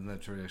different than the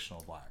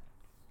traditional black.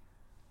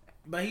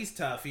 But he's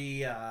tough.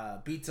 He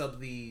beats up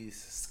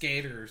these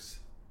skaters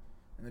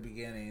in the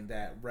beginning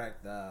that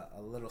wrecked a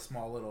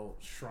small little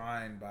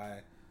shrine by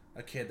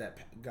a kid that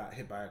got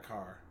hit by a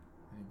car.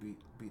 And he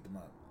beat them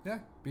up. Yeah,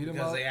 beat them up.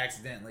 Because they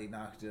accidentally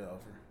knocked it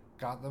over.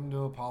 Got them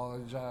to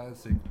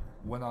apologize. They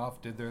went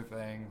off, did their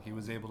thing. He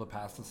was able to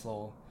pass the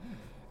soul.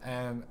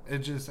 And it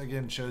just,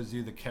 again, shows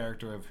you the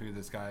character of who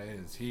this guy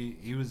is.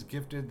 He was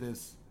gifted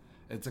this...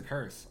 It's a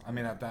curse. I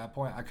mean, at that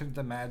point, I couldn't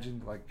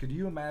imagine... Like, could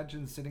you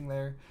imagine sitting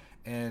there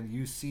and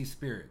you see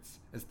spirits?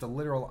 It's the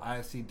literal,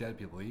 I see dead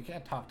people. You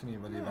can't talk to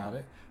anybody about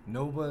it.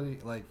 Nobody,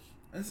 like...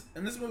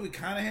 And this movie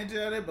kind of hinted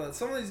at it, but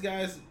some of these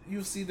guys,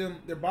 you see them,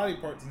 their body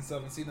parts and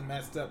stuff, and see them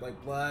messed up, like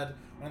blood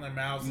on their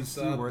mouths and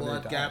stuff,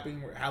 blood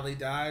gapping, how they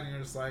died, and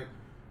you're just like,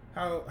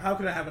 how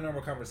could I have a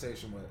normal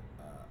conversation with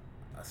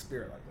a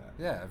spirit like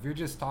that? Yeah, if you're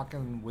just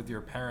talking with your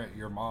parent,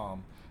 your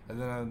mom,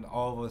 and then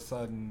all of a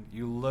sudden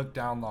you look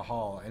down the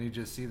hall and you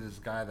just see this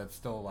guy that's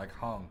still like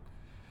hung,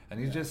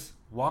 and he's just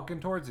walking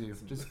towards you,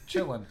 just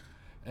chilling,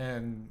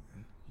 and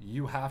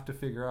you have to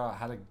figure out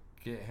how to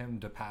get him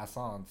to pass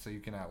on so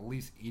you can at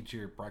least eat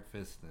your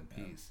breakfast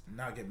in peace.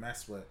 Not get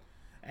messed with.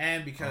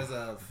 And because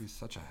of it'd be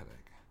such a headache.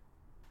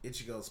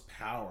 Ichigo's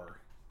power,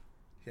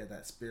 he had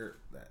that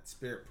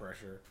spirit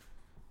pressure,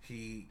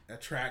 he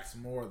attracts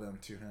more of them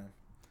to him.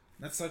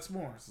 That sucks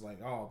more. It's like,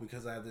 oh,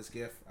 because I have this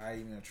gift, I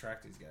even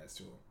attract these guys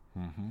to him.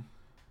 Mm-hmm.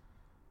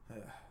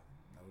 Yeah,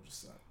 that would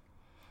just suck.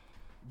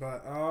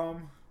 But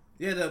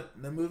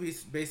the movie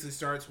basically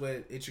starts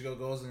with Ichigo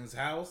goes in his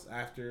house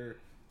after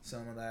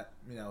some of that,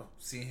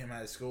 seeing him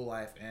at his school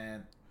life,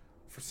 and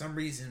for some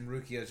reason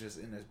Rukia's just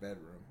in his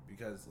bedroom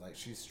because like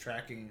she's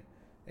tracking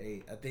a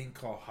thing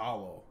called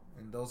Hollow,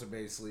 and those are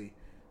basically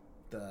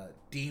the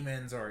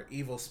demons or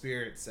evil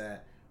spirits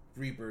that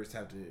Reapers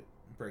have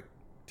to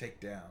take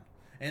down.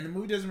 And the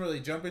movie doesn't really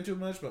jump into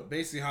much, but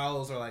basically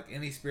Hollows are like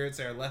any spirits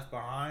that are left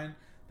behind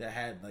that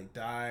had like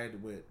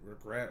died with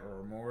regret or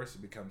remorse.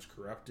 It becomes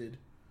corrupted,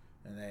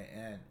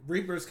 and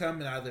Reapers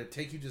come and either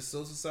take you to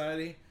Soul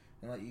Society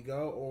and let you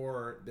go,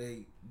 or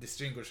they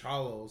distinguish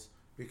Hollows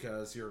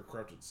because you're a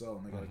corrupted soul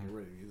and they gotta get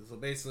rid of you. So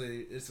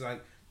basically, it's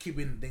like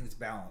keeping things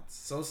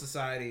balanced. Soul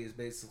Society is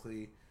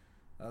basically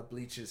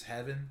Bleach's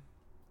heaven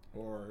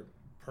or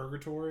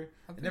purgatory.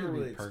 It never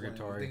really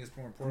purgatory. I think it's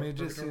more important. I mean, it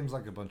just seems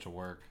like a bunch of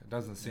work. It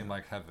doesn't seem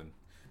like heaven.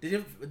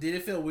 Did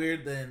it feel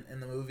weird then in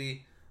the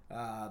movie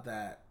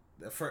that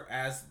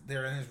as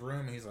they're in his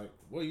room, he's like,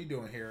 "What are you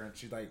doing here?" And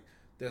she's like,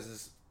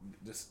 "There's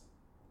this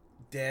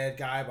dead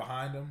guy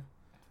behind him."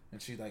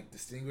 And she like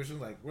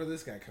distinguishes like, where'd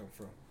this guy come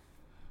from?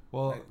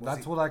 Well, like,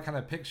 that's what I kind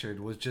of pictured,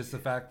 was just the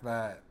fact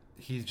that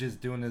he's just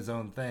doing his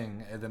own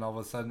thing, and then all of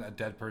a sudden a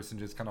dead person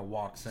just kind of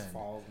walks in,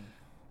 falls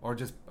or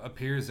just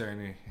appears there,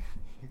 and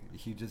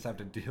he just have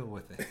to deal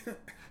with it. It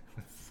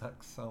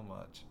sucks so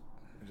much.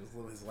 And just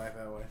live his life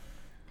that way.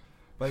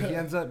 But he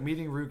ends up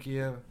meeting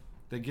Rukia.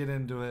 They get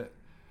into it.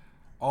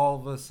 All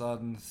of a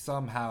sudden,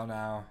 somehow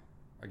now,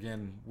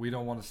 again, we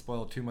don't want to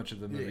spoil too much of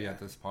the movie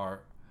at this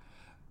part.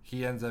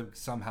 He ends up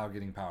somehow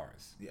getting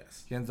powers.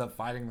 Yes. He ends up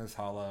fighting this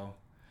Hollow.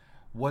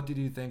 what did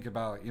you think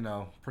about,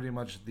 pretty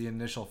much the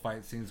initial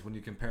fight scenes when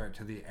you compare it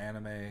to the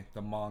anime,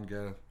 the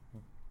manga?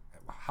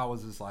 How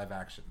was this live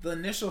action? The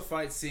initial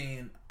fight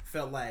scene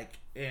felt like,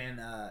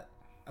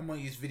 I'm going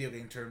to use video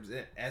game terms,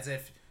 as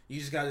if you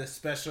just got this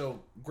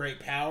special great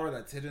power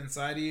that's hidden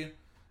inside of you,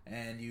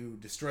 and you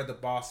destroyed the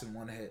boss in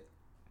one hit.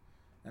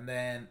 And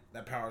then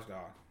that power's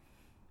gone.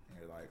 And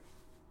you're like,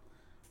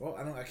 well,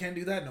 I can't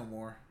do that no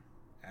more.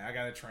 I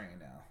gotta train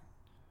now.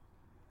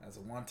 That's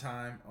a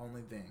one-time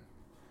only thing.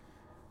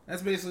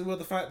 That's basically what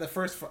the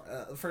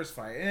first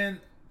fight, and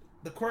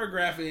the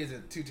choreography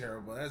isn't too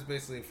terrible. That's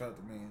basically it felt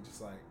to me,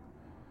 just like,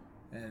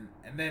 and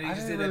then he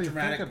just did a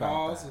dramatic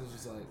pause. It was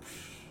just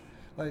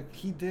like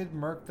he did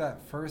murk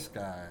that first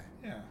guy.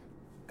 Yeah.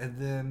 And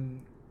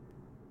then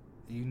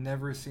you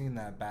never seen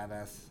that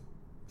badass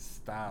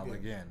style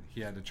again.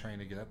 He had to train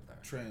to get up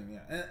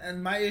there.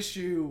 And my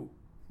issue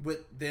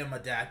with them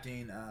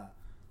adapting a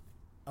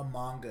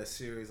manga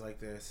series like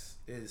this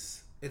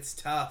is it's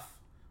tough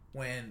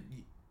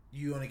when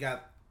you only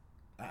got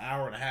an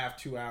hour and a half,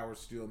 2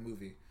 hours to do a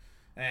movie,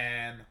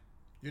 and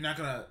you're not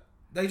gonna.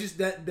 They just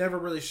never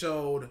really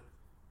showed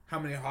how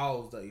many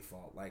hollows that he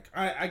fought. Like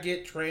I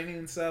get training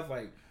and stuff.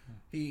 Like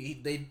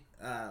Rukia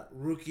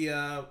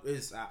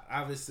is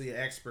obviously an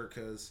expert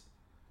because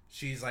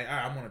she's like, all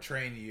right, I'm gonna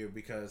train you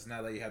because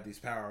now that you have these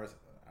powers,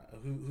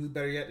 who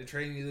better yet to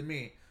train you than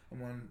me? I'm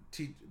gonna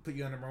put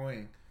you under my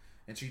wing,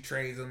 and she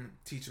trains him,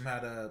 teach him how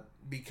to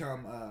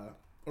become a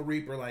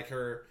Reaper like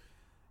her.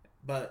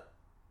 But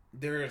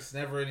there's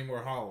never any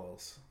more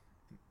hollows.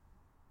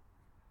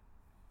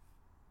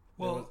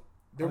 Well,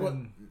 there was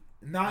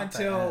not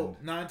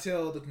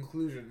until the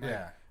conclusion. Like,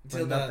 yeah,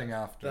 until nothing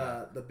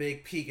after the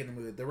big peak in the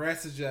movie. The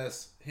rest is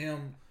just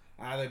him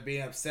either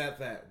being upset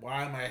that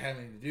why am I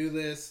having to do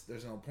this?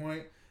 There's no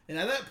point. And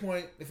at that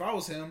point, if I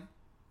was him,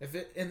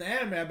 in the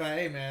anime, I'd be like,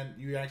 hey man,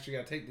 you actually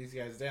got to take these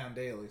guys down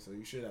daily, so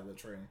you should have the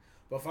training.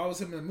 But if I was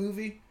him in the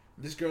movie,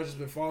 this girl just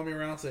been following me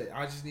around, saying,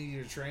 I just need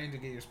you to train to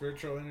get your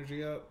spiritual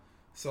energy up,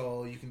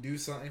 so you can do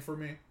something for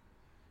me.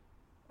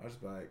 I was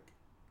like,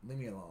 leave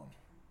me alone.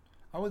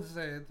 I would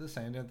say the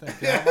same damn thing.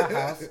 Get out of my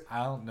house.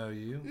 I don't know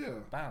you. Yeah.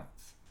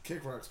 Bounce.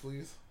 Kick rocks,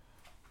 please.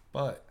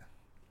 But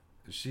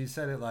she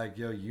said it like,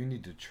 yo, you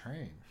need to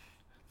train.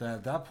 Then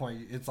at that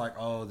point, it's like,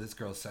 oh, this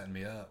girl's setting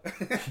me up.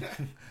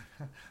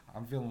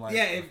 I'm feeling like...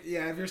 if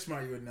you're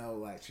smart, you would know,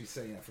 like, she's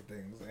setting up for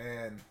things.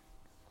 And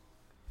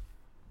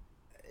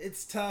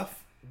it's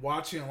tough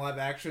watching live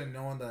action and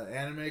knowing the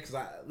anime, because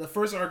the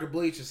first arc of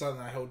Bleach is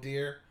something I hold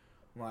dear.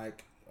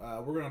 Like,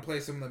 we're going to play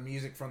some of the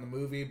music from the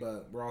movie,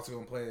 but we're also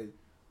going to play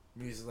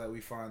music that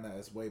we find that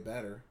is way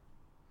better.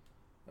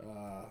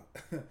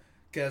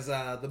 Because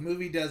the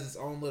movie does its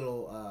own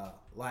little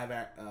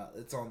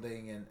its own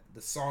thing, and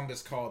the song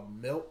is called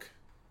Milk.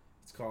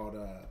 It's called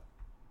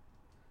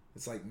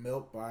it's like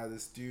Milk by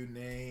this dude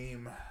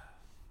named.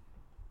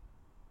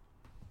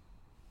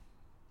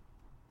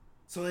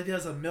 So he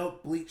does a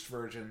Milk Bleach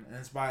version, and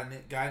it's by a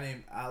guy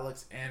named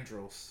Alex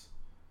Andros.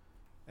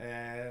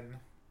 And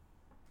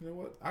you know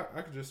what?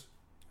 I could just.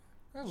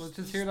 Yeah, let's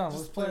just hear it on.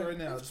 Let's play it right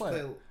now. Let's play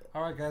it.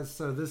 All right, guys.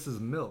 So this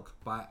is Milk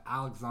by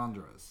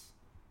Alexandros.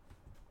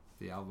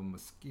 The album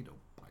Mosquito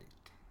Bite.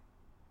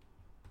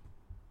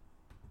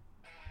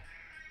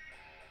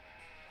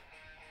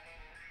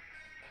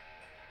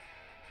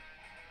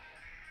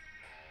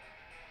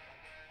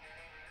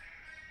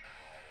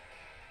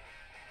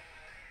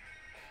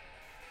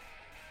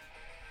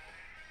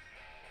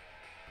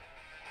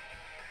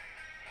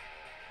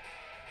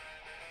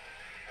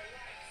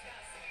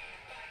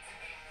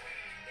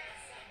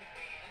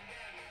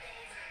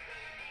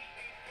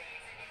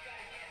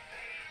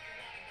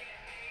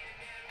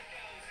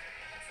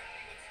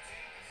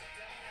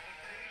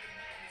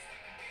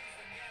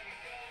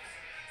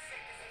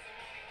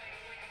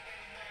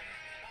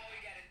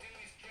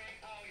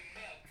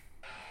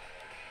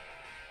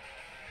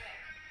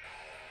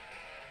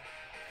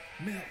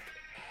 Milk.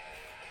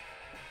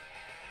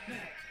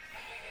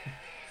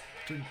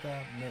 Drink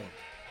that milk.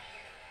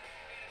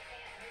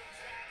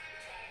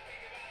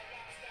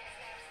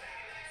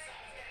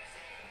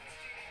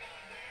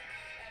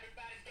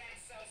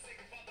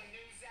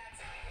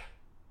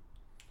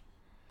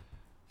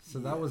 So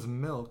that was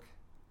Milk,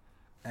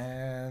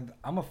 and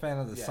I'm a fan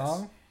of the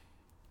song.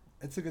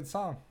 It's a good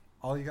song.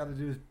 All you got to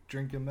do is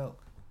drink your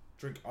milk.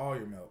 Drink all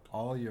your milk.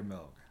 All your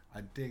milk.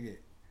 I dig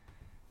it.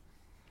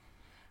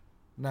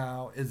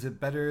 Now, is it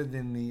better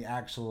than the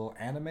actual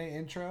anime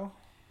intro?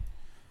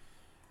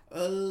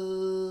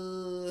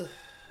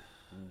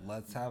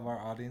 Let's have our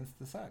audience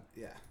decide.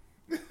 Yeah.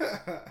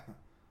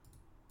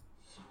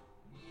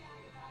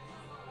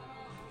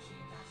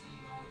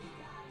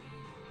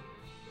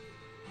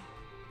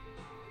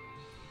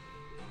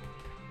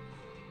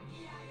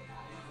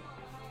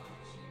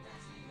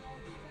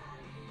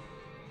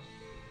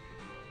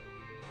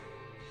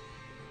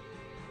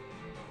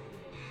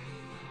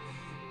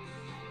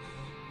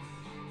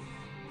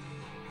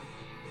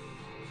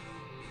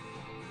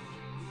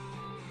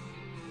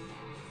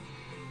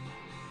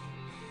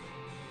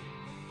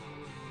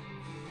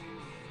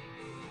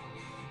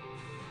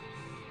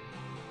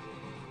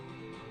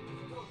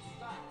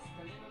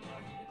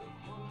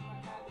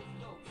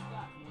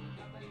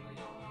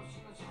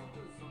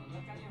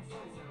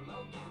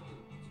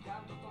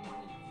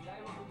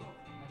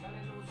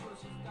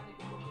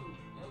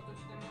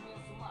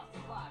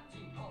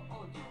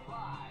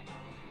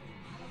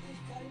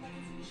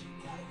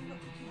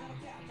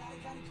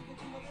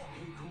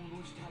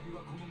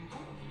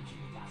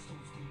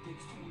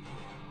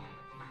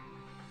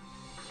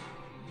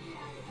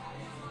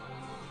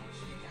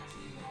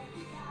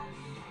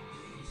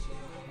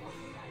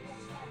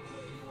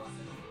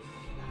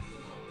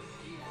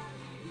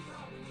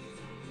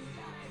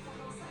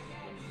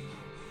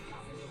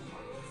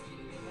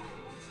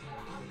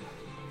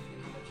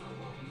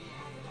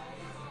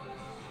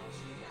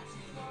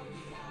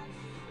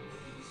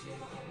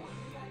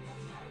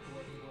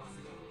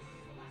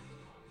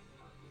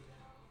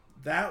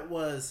 That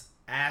was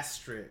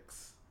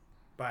Asterix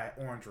by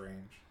Orange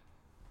Range.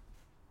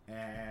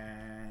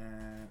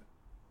 And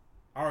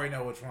I already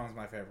know which one's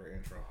my favorite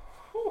intro.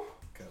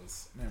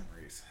 Because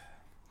memories.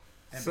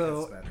 And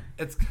So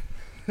it's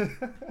it's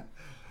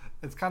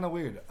it's kind of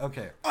weird.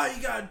 Okay, all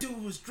you gotta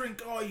do is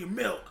drink all your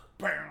milk.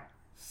 Bam.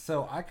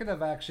 so I could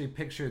have actually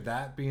pictured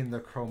that being the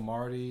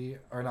Cromartie,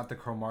 or not the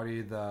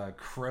Cromartie, the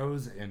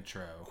Crows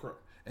intro.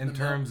 In The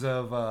terms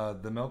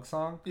of the Milk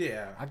song.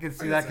 Yeah. I could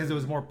see I that guess because it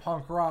was more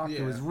punk rock. It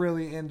Yeah. was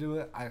really into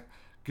it.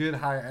 Good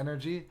high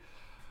energy.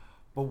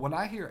 But when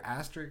I hear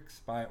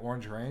Asterix by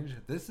Orange Range,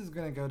 this is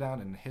going to go down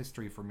in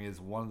history for me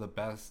as one of the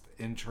best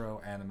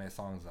intro anime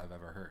songs I've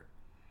ever heard.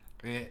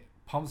 It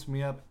pumps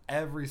me up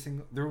every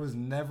single... There was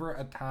never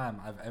a time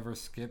I've ever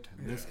skipped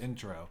this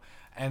intro.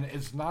 And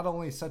it's not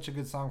only such a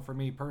good song for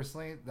me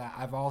personally, that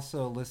I've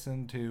also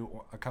listened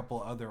to a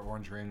couple other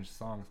Orange Range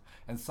songs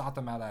and sought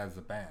them out as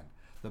a band.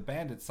 The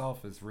band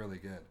itself is really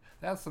good.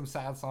 They have some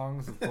sad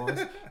songs, of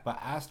course, but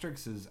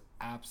Asterix is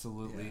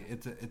absolutely...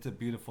 It's a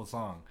beautiful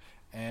song.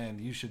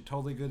 And you should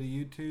totally go to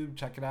YouTube,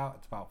 check it out.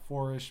 It's about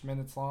 4-ish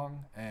minutes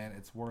long, and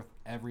it's worth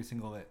every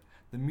single bit.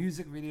 The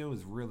music video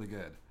is really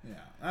good.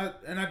 Yeah,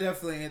 I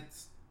definitely,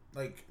 it's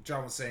like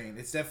John was saying,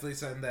 it's definitely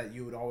something that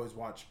you would always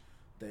watch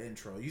the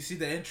intro. You see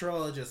the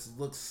intro, it just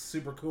looks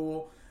super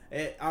cool.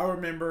 I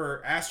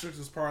remember Asterix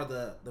was part of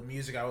the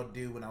music I would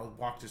do when I would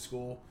walk to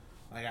school.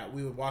 Like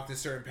we would walk this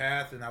certain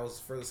path, and I was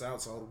furthest out,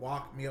 so I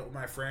would meet up with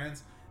my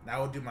friends, and I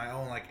would do my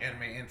own like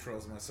anime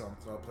intros myself.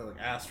 So I'd play like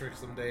Asterix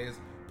some days,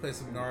 play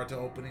some Naruto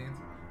openings.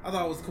 I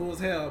thought it was cool as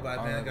hell,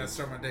 but man, I got to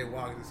start my day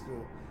walking to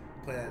school,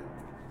 play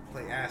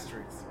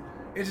Asterix.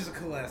 It's just a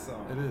cool ass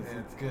song. It is.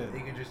 It's good.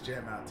 You can just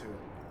jam out to it.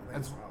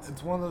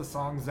 It's one of those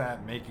songs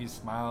that make you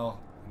smile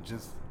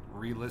just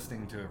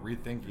re-listening to it,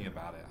 rethinking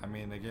about it. I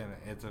mean, again,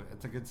 it's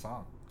a good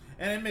song.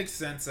 And it makes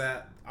sense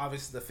that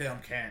obviously the film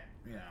can't,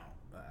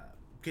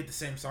 get the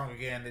same song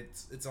again.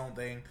 It's its own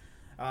thing.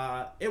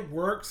 It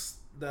works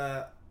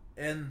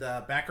in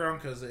the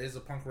background because it is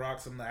a punk rock.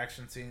 Some of the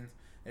action scenes,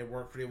 it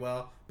worked pretty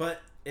well,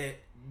 but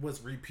it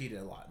was repeated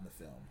a lot in the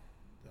film.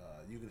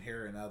 You can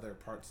hear it in other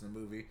parts of the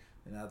movie,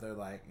 and other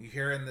you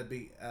hear in the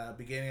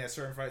beginning at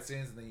certain fight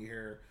scenes, and then you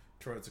hear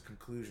towards the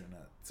conclusion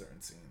at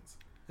certain scenes.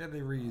 Yeah, they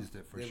reused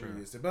it for sure.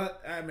 They reused it,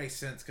 but that makes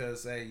sense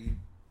because you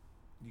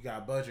got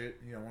a budget.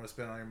 You don't want to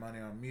spend all your money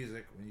on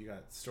music when you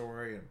got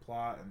story and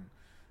plot and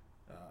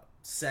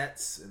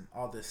sets and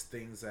all these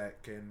things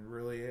that can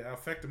really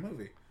affect a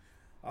movie.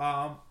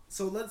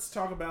 So let's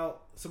talk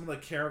about some of the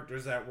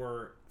characters that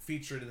were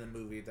featured in the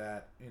movie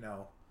that,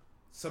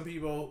 some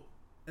people,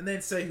 and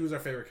then say who's our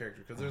favorite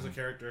character, because there's a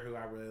character who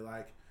I really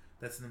like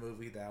that's in the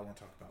movie that I want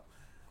to talk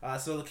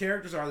about. So the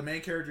characters are, the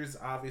main characters,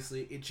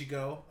 obviously,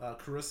 Ichigo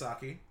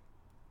Kurosaki.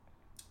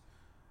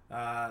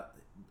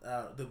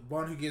 The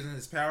one who gives him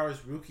his powers,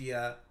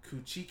 Rukia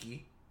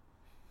Kuchiki.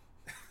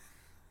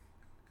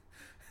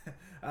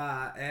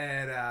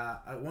 And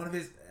one of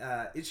his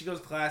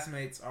Ichigo's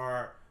classmates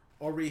are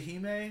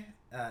Orihime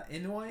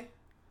Inoue,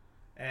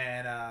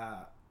 and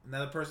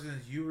another person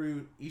is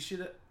Yuru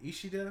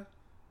Ishida.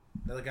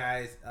 Another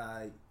guy is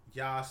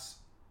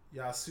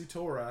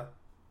Yasutora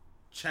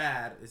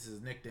Chad is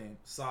his nickname,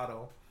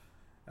 Sato,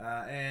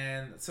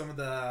 and some of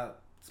the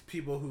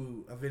people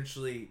who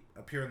eventually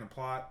appear in the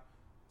plot.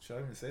 Should I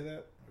even say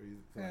that? Or you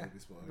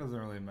It doesn't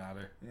really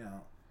matter.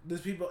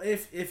 There's people.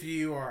 If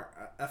you are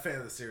a fan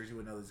of the series, you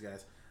would know these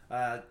guys.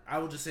 I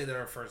will just say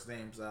their first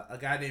names. A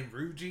guy named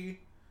Ruji,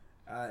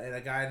 and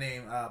a guy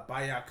named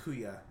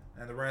Byakuya,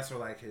 and the rest are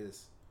like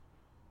his.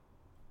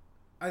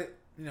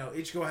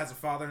 Ichigo has a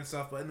father and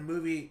stuff, but in the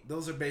movie,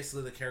 those are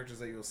basically the characters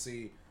that you'll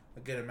see a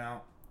good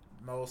amount.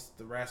 Most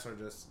the rest are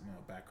just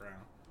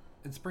background.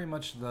 It's pretty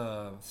much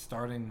the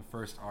starting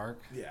first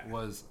arc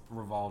was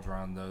revolved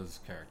around those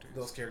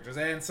characters.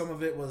 And some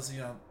of it was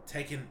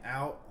taken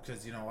out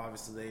because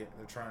obviously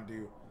they're trying to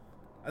do.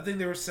 I think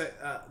they were set.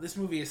 This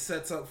movie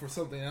sets up for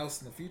something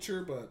else in the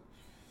future, but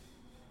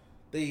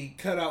they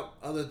cut out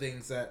other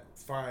things that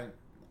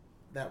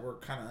were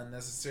kind of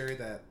unnecessary.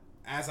 That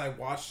as I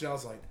watched it, I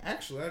was like,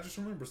 actually, I just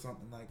remember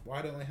something. Like,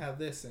 why don't they have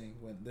this thing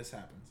when this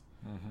happens?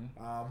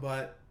 Mm-hmm.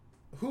 But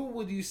who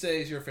would you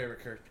say is your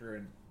favorite character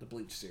in the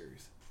Bleach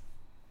series?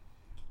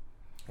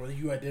 Or that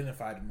you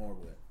identified more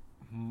with?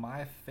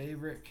 My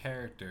favorite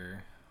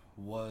character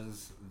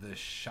was the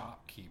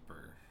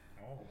shopkeeper.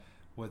 Oh.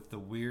 With the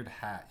weird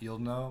hat. You'll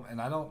know,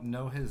 and I don't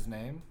know his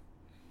name.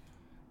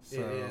 So.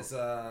 It is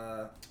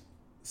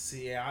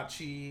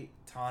Seiichi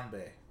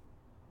Tanbe.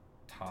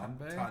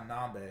 Tanbe?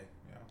 Tanabe.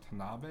 Yeah.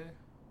 Tanabe?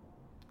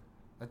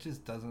 That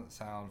just doesn't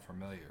sound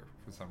familiar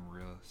for some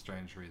real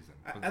strange reason.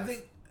 I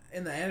think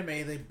in the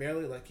anime they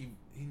barely like he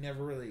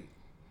never really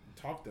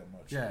talked that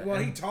much. Yeah,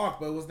 Well, he talked,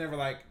 but it was never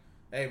like,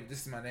 hey,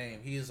 this is my name.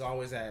 He is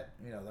always that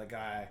that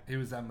guy. He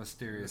was that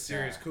mysterious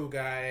guy. Cool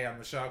guy. Hey, I'm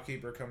the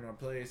shopkeeper. Come to my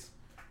place.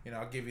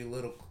 I'll give you a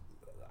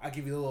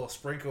little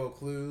sprinkle of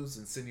clues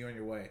and send you on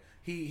your way.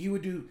 He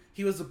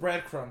was the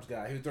breadcrumbs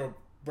guy. He would throw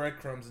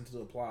breadcrumbs into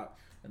the plot,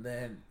 and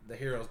then the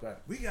hero's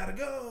back. We gotta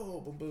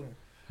go. Boom boom.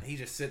 And he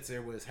just sits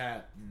there with his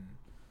hat. And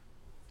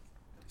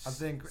I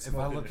think if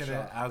I look at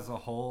it as a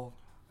whole,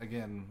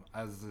 again,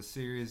 as a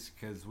series,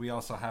 because we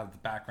also have the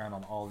background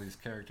on all these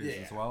characters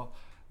as well.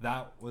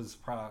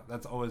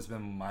 That's always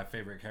been my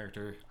favorite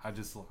character.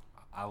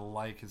 I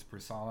like his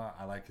persona.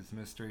 I like his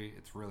mystery.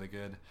 It's really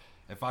good.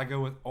 If I go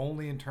with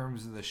only in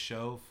terms of the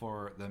show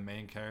for the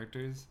main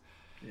characters,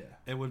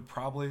 it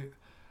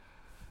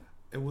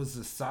was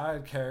a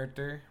side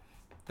character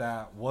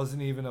that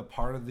wasn't even a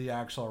part of the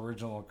actual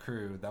original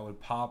crew that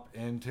would pop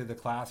into the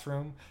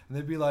classroom and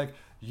they'd be like,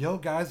 yo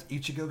guys,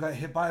 Ichigo got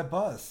hit by a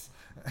bus.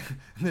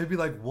 And they'd be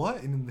like,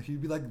 what? And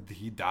he'd be like,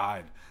 he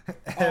died.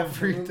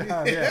 Every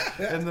time.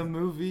 Yeah. In the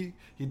movie,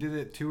 he did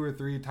it 2 or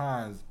 3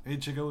 times.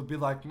 Ichigo would be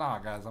like, nah,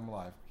 guys, I'm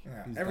alive.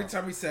 Yeah. Every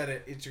time he said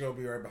it, Ichigo would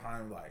be right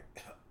behind him like,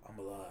 I'm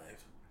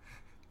alive.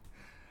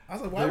 I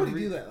was like, why would he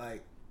do that?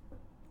 Like,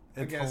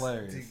 it's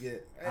hilarious.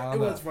 It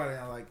was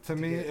funny. To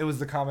me, it was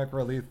the comic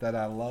relief that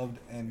I loved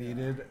and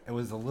needed. It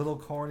was a little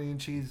corny and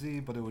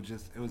cheesy, but it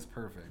was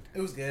perfect.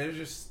 It was good. It was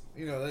just,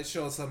 they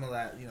showed some of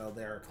that,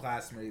 they're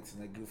classmates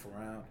and they goof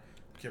around,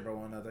 care about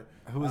one another.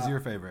 Who was your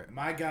favorite?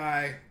 My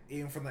guy,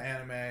 even from the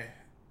anime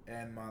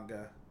and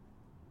manga,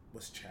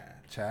 was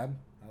Chad. Chad?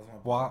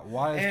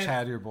 Why is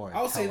Chad your boy?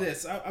 I'll say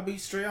this. I'll be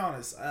straight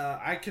honest.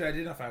 I could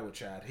identify with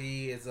Chad.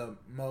 He is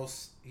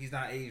he's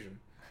not Asian.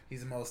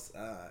 He's the most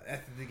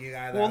ethnic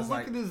guy. That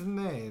look at his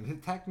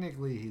name.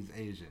 Technically, he's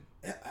Asian.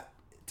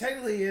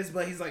 Technically, he is,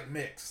 but he's like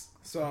mixed.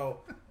 So,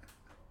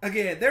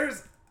 again,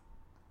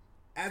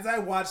 as I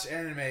watched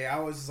anime, I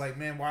was just like,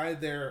 man, why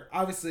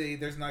obviously,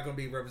 there's not going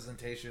to be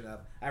representation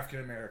of African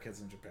Americans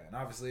in Japan.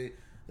 Obviously,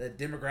 the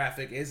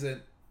demographic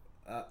isn't,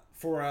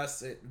 for us,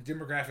 the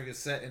demographic is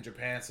set in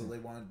Japan, so they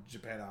want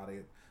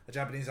a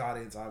Japanese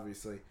audience,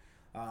 obviously.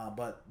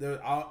 But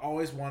I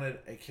always wanted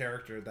a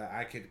character that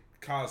I could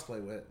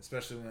cosplay with,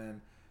 especially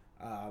when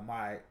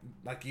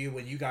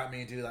when you got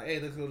me into like, hey,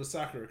 let's go to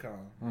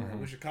SakuraCon.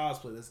 We should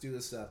cosplay. Let's do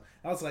this stuff.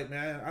 I was like,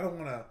 man, I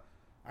want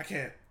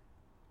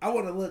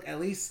to look at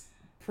least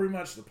pretty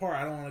much the part.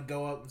 I don't want to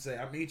go up and say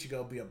I'm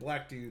Ichigo, be a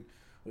black dude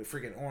with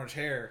freaking orange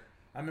hair.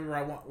 I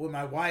remember with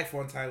my wife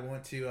one time we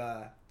went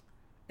to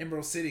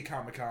Emerald City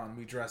Comic Con.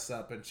 We dressed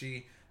up and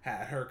she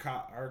had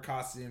her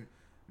costume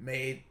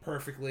made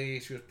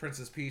perfectly. She was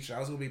Princess Peach. I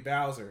was gonna be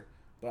Bowser,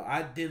 but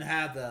I didn't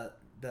have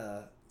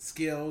the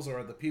skills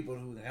or the people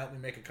who helped me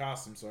make a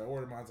costume, so I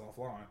ordered mine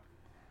offline.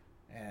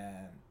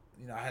 And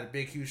I had a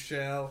big huge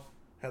shell,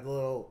 had a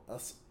little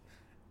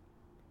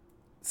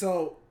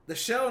so the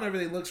shell and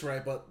everything looks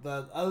right, but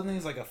the other thing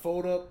is like a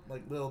fold up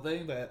like little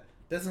thing that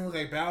doesn't look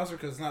like Bowser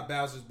because it's not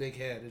Bowser's big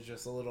head. It's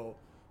just a little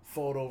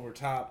fold over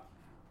top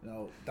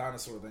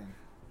dinosaur thing.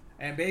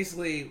 And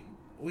basically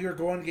we were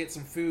going to get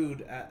some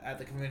food at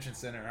the convention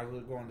center. I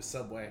was going to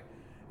Subway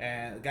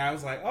and the guy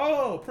was like,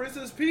 oh,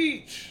 Princess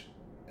Peach.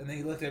 And then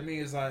he looked at me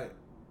and was like,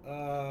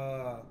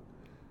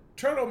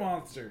 Turtle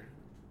Monster.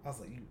 I was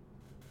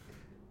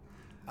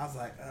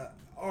like,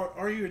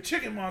 are you a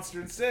chicken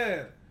monster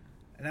instead?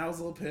 And I was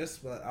a little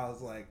pissed, but I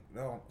was like,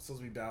 no, I'm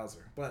supposed to be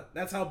Bowser. But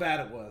that's how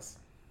bad it was.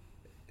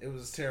 It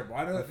was terrible.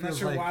 I'm not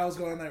sure why I was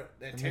going that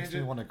tangent. Makes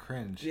me want to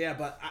cringe. Yeah,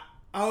 but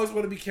I always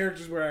want to be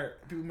characters where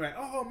people be like,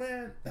 oh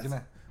man,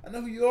 I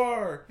know who you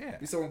are. Yeah.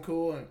 Be someone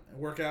cool and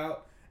work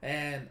out.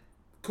 And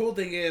cool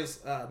thing is,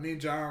 me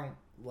and John,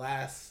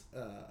 last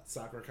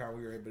SakuraCon,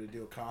 we were able to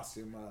do a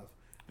costume of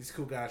these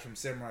cool guys from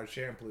Samurai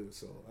Champloo,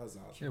 so that was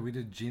awesome. Yeah, we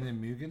did Gene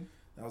and Mugen.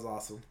 That was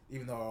awesome.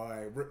 Even though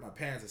I ripped my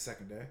pants the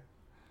second day.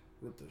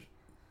 Ripped the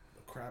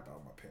crap out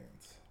of my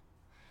pants.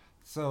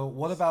 So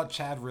what about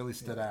Chad really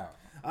stood out?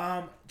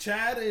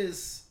 Chad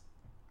is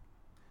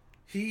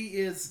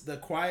the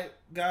quiet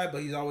guy,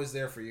 but he's always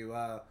there for you.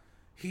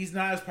 He's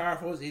not as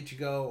powerful as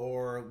Ichigo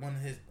or one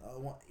of his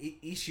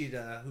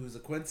Ishida, who's a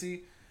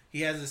Quincy.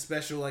 He has a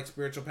special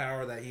spiritual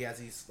power that he has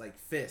these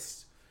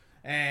fists,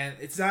 and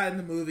it's not in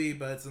the movie,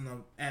 but it's in the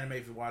anime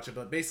if you watch it.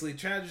 But basically,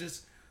 Chad is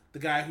just the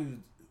guy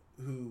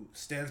who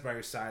stands by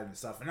your side and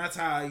stuff, and that's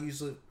how I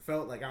usually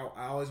felt. Like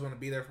I always want to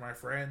be there for my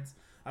friends.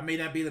 I may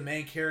not be the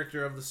main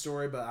character of the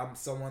story, but I'm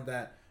someone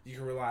that you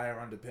can rely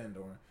on, depend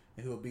on,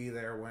 and who will be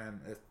there when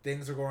if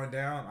things are going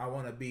down. I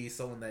want to be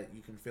someone that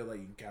you can feel like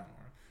you can count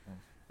on,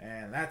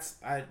 and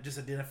I just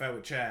identify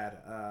with Chad.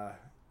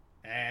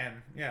 And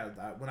yeah,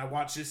 when I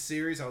watched this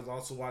series, I was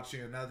also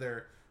watching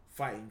another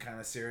fighting kind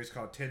of series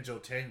called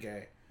Tenjo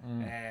Tenge.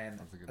 And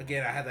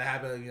again, I had the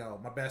habit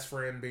of, my best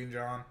friend being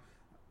John.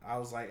 I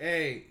was like,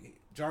 hey,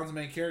 John's the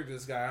main character,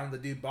 this guy. I'm the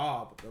dude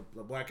Bob,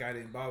 the black guy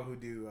named Bob who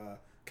do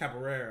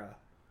Capoeira.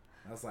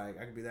 I was like,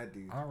 I could be that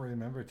dude. I don't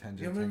remember Tenjo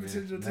Tenge. You remember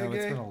Tenjo Tenge? No,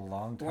 it's been a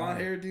long time. Blonde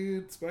hair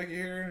dude, spiky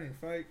hair, and he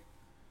fight.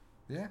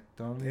 Yeah,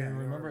 don't even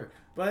remember it.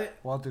 But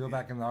we'll have to go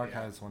back in the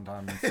archives one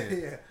time and see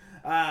it.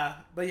 yeah.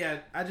 But yeah,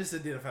 I just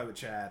identify with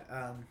Chad.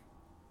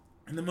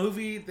 In the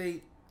movie,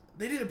 they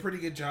did a pretty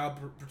good job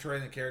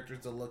portraying the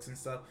characters, the looks and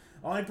stuff.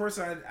 Only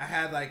person I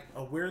had like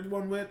a weird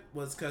one with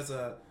was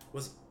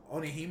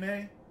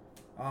Onihime,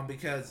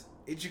 because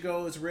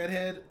Ichigo is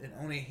redhead and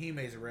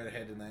Onihime is a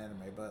redhead in the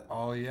anime. But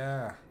oh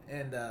yeah,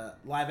 and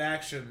live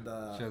action,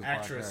 the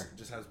actress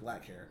just has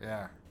black hair.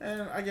 Yeah,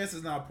 and I guess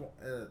it's not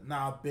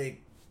a big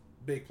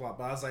plot.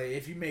 But I was like,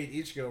 if you made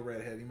Ichigo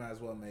redhead, you might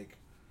as well make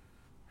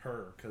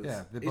her,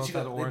 because they both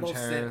had orange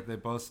hair. They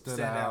both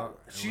stood out.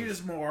 She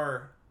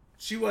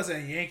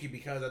wasn't a Yankee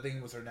because I think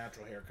it was her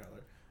natural hair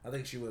color. I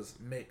think she was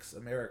mixed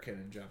American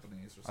and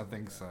Japanese or something. I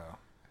think so.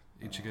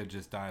 Ichigo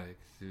just died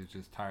because he was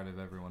just tired of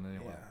everyone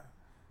anyway.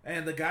 Yeah.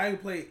 And the guy who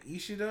played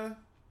Ishida,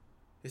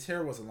 his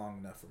hair wasn't long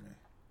enough for me.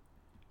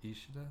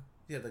 Ishida?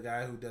 Yeah, the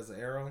guy who does the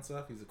arrow and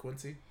stuff. He's a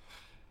Quincy.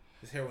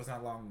 His hair was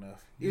not long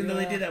enough. Even though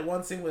they did that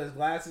one thing with his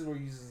glasses where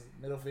he uses his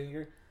middle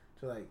finger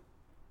to like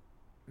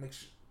make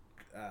sure,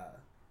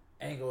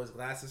 angle his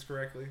glasses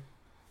correctly.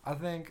 I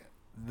think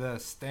the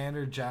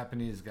standard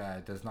Japanese guy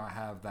does not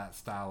have that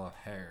style of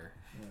hair.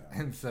 Yeah.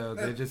 And so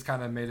they just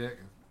kind of made it.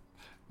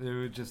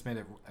 They just made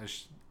it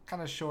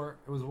kind of short.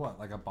 It was what,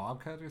 like a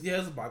bob cut or something? Yeah, it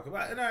was a bob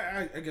cut. And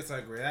I guess I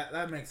agree.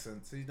 That makes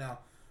sense. You know,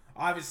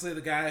 obviously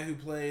the guy who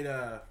played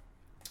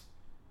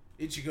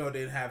Ichigo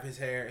didn't have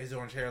his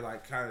orange hair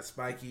like kind of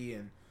spiky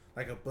and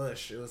like a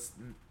bush. It was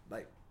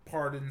like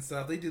parted and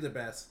stuff. They do their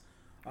best.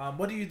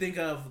 What do you think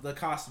of the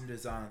costume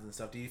designs and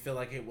stuff? Do you feel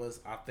like it was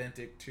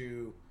authentic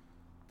to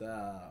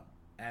the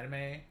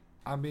anime?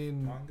 I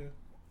mean, manga.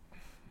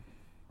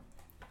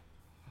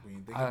 When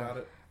you think about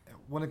it,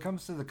 when it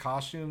comes to the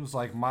costumes,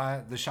 like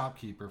the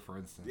shopkeeper, for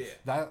instance,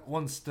 that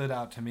one stood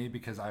out to me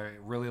because I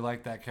really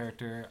liked that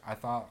character. I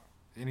thought,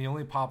 and he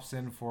only pops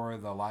in for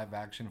the live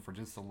action for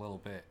just a little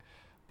bit,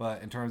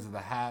 but in terms of the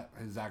hat,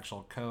 his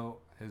actual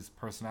coat, his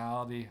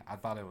personality, I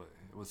thought it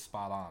was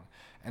spot on.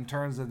 In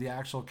terms of the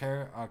actual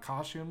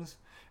costumes,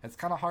 it's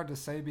kind of hard to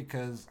say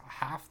because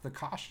half the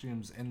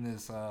costumes in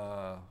this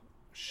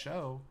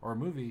show or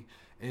movie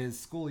is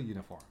school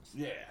uniforms.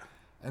 Yeah.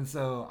 And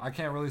so I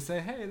can't really say,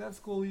 hey, that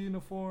school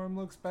uniform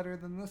looks better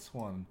than this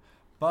one.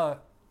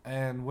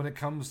 And when it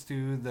comes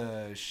to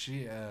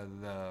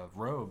the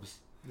robes,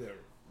 the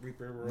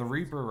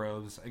Reaper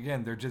robes,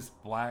 again, they're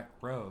just black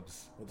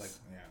robes. With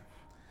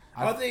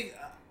I think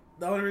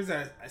the only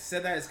reason I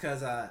said that is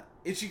because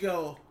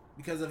Ichigo,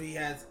 because he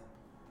has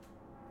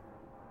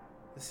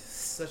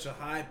such a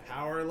high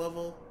power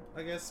level,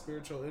 I guess,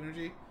 spiritual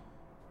energy,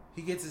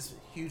 he gets this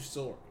huge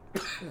sword.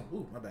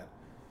 Ooh, my bad.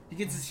 He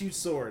gets this huge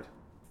sword.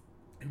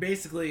 And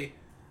basically,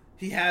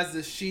 he has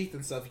this sheath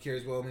and stuff he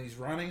carries well when he's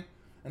running.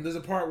 And there's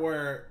a part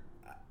where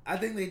I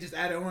think they just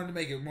added on to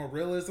make it more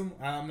realism.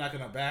 I'm not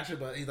going to bash it,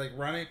 but he's like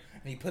running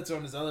and he puts it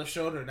on his other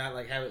shoulder and not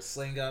like have it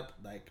sling up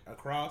like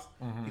across.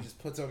 Mm-hmm. He just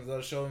puts it on his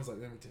other shoulder and is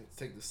like, let me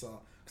take this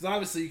off. Because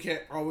obviously you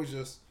can't always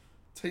just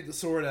take the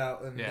sword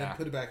out and then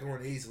put it back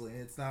on easily.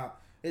 And it's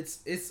not, it's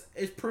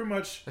pretty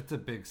much. It's a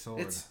big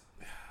sword.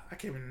 I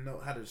can't even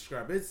know how to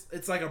describe it.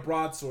 It's like a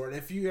broadsword.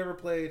 If you ever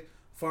played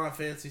Final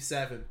Fantasy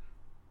VII,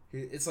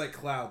 it's like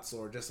Cloud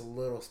Sword, just a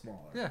little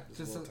smaller. Yeah,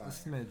 just a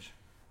smidge.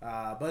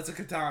 But it's a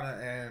katana,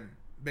 and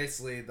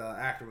basically the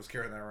actor was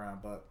carrying that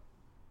around. But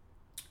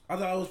I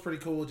thought it was pretty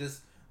cool,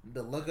 just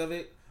the look of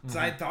it. Because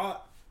I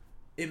thought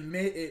it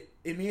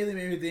immediately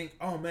made me think,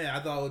 oh man,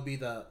 I thought it would be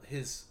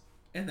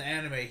in the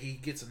anime, he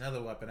gets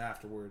another weapon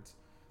afterwards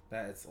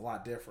that it's a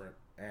lot different.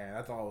 And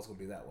I thought it was going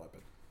to be that weapon.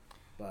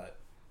 But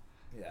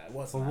yeah, it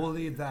wasn't. But we'll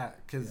leave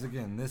that, because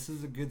again, this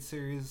is a good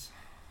series.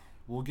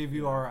 We'll give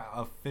you our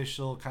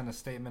official kind of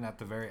statement at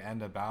the very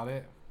end about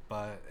it,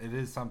 but it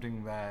is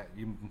something that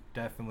you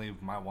definitely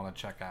might want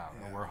to check out,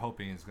 and we're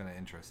hoping it's going to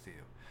interest you.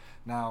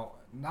 Now,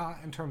 not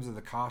in terms of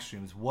the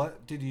costumes,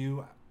 what did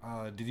you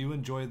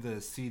enjoy the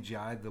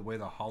CGI, the way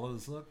the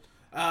hollows looked?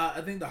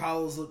 I think the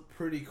hollows look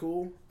pretty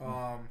cool.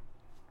 Honestly,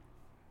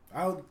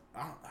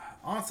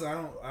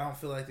 I don't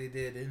feel like they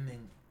did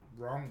anything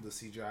wrong with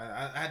the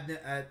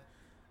CGI.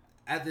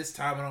 At this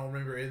time, I don't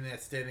remember anything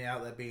that's standing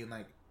out that being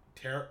like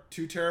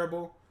too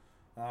terrible.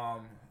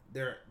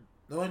 The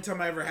only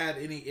time I ever had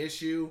any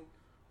issue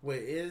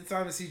with it's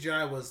on the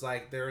CGI was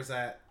like there was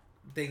that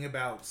thing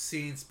about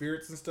seeing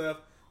spirits and stuff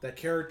that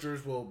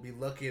characters will be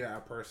looking at a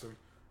person,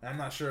 and I'm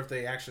not sure if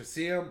they actually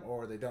see them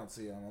or they don't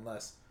see them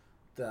unless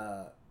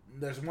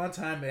there's one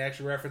time they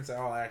actually reference that,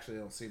 oh, actually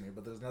they don't see me,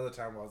 but there's another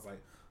time where I was like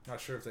not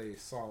sure if they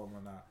saw them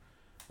or not.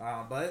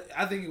 But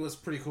I think it was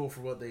pretty cool for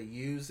what they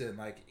used, and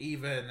like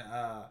even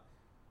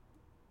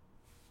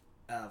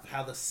of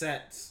how the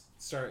sets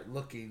started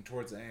looking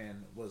towards the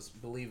end was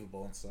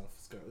believable and stuff.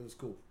 It was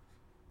cool.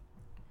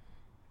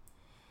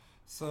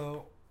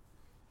 So,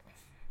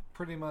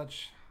 pretty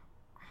much,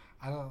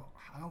 I don't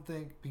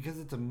think, because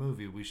it's a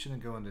movie, we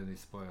shouldn't go into any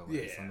spoilers.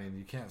 Yeah. I mean,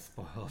 you can't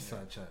spoil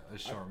such a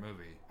short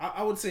movie.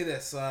 I would say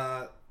this: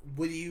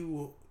 would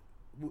you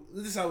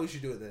this is how we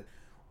should do it then.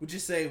 Would you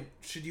say,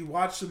 should you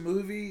watch the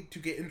movie to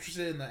get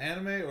interested in the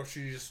anime, or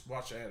should you just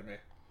watch the anime?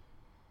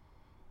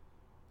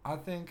 I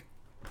think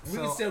We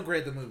can still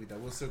grade the movie, though.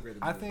 We'll still grade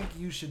the movie. I think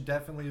you should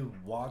definitely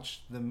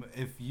watch them.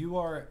 If you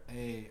are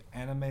a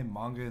anime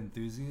manga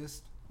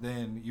enthusiast,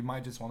 then you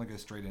might just want to go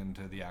straight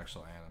into the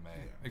actual anime,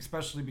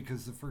 especially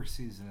because the first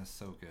season is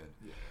so good.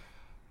 Yeah.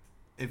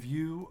 If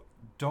you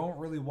don't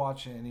really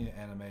watch any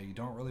anime, you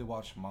don't really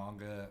watch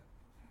manga,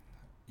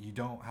 you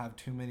don't have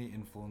too many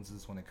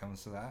influences when it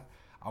comes to that,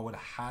 I would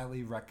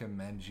highly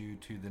recommend you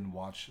to then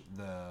watch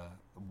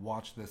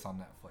this on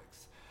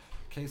Netflix.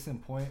 Case in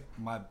point,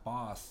 my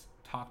boss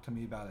talked to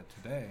me about it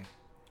today.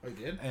 Oh, he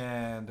did?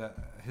 And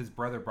his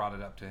brother brought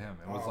it up to him.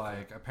 It was okay.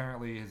 like,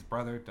 apparently his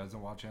brother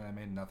doesn't watch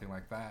anime, nothing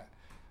like that.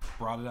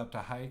 Brought it up to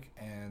Hike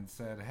and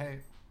said, hey,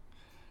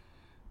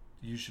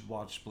 you should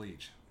watch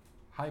Bleach.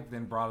 Hike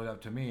then brought it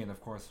up to me, and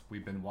of course we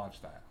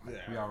watched that.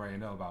 Like, we already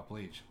know about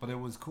Bleach. But it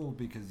was cool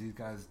because these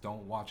guys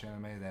don't watch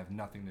anime, they have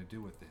nothing to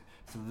do with it.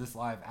 So this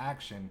live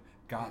action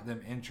got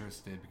them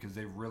interested because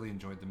they really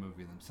enjoyed the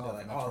movie themselves.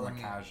 Like, and that's from a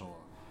casual.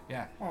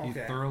 Yeah, he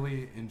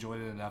thoroughly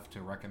enjoyed it enough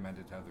to recommend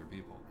it to other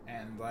people.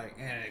 And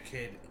a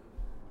kid,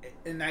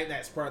 ignite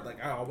that spark. Like,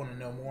 oh, I want to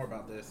know more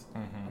about this.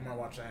 Mm-hmm. I'm gonna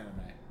watch the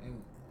anime,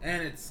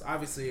 and it's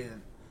obviously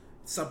in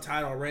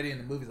subtitle already in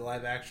the movie. The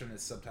live action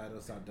is subtitled,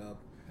 it's not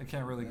dubbed. It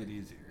can't really get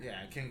easier.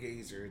 Yeah, it can't get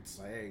easier. It's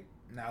like, hey,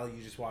 now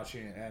you just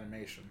watching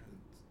animation,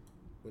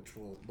 which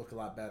will look a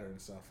lot better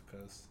and stuff,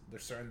 because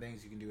there's certain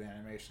things you can do in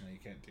animation that you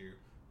can't do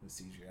with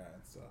CGI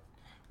and stuff.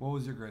 What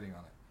was your grading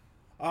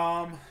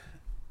on it?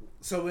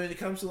 So when it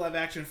comes to live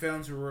action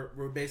films,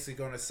 we're basically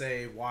going to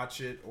say watch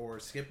it or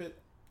skip it.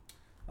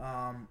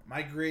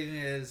 My grading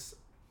is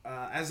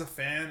as a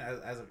fan,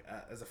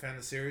 as a fan of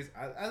the series,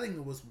 I think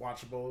it was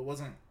watchable. It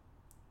wasn't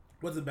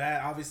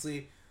bad.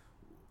 Obviously,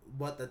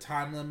 what the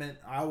time limit?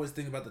 I always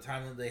think about the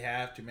time limit they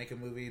have to make a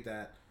movie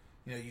that,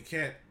 you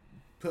can't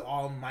put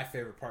all my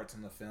favorite parts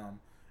in the film.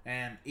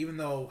 And even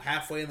though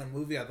halfway in the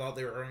movie I thought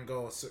they were going to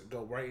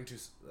go right into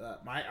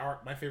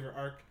my favorite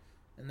arc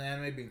in the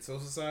anime being Soul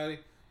Society,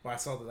 but I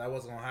saw that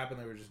wasn't going to happen.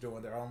 They were just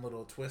doing their own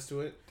little twist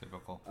to it.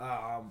 Typical.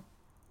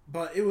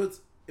 But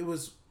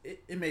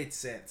it made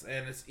sense,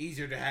 and it's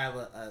easier to have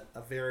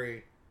a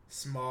very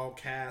small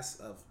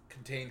cast of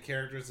contained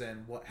characters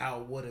than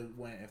how it would have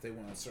went if they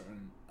went a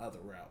certain other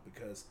route,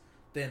 because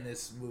then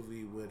this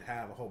movie would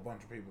have a whole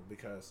bunch of people,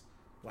 because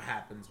what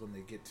happens when they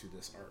get to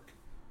this arc.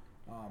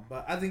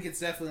 But I think it's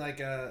definitely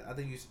like I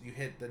think you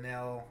hit the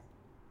nail,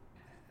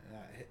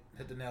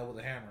 hit the nail with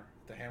the hammer,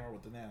 the hammer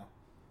with the nail,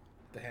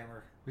 the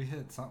hammer. We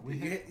hit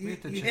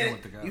the chicken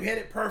with the gun. You hit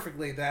it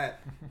perfectly. That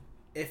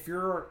if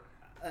you're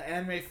an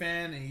anime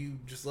fan and you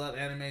just love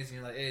animes and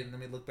you're like, hey, let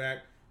me look back,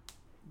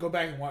 go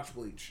back and watch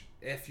Bleach.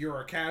 If you're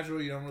a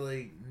casual, you don't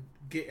really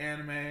get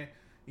anime,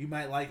 you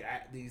might like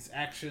these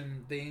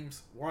action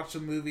themes, watch the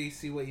movie,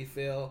 see what you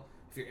feel.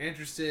 If you're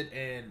interested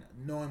in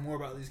knowing more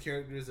about these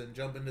characters, then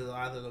jump into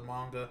either the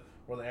manga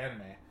or the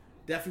anime.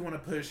 Definitely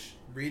want to push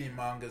reading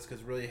mangas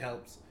because it really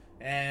helps.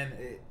 And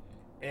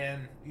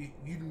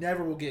you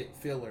never will get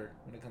filler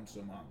when it comes to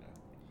a manga.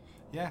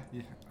 Yeah.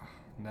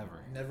 Never.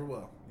 Never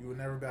will. You will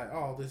never be like,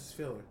 oh, this is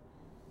filler.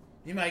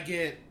 You might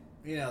get,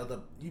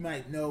 you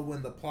might know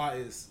when the plot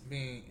is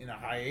being in a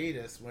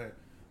hiatus, where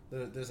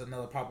there's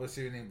another popular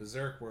series named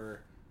Berserk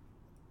where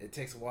it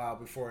takes a while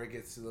before it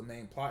gets to the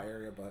main plot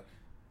area, but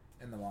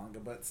in the manga.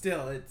 But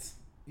still, it's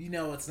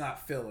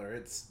not filler.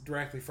 It's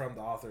directly from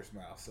the author's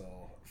mouth. So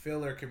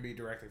filler can be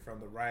directly from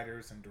the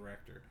writers and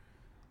director.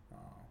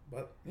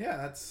 But yeah,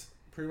 that's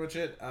pretty much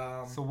it.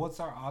 So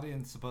what's our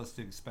audience supposed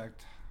to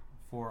expect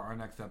for our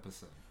next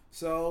episode?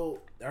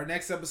 So our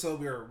next episode,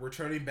 we're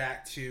returning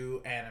back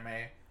to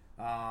anime.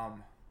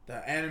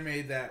 The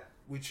anime that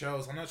we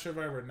chose, I'm not sure if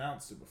I ever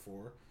announced it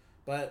before,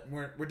 but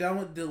we're done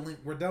with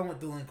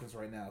Delinquents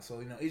right now. So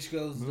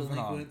Ichigo's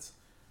Delinquents,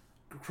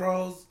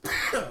 Crow's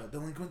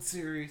Delinquent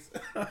series.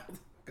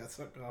 Got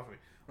some coffee.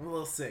 I'm a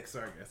little sick.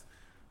 Sorry guys.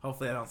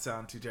 Hopefully I don't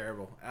sound too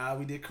terrible.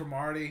 We did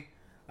Cromartie,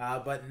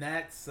 but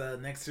next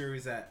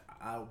series that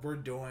we're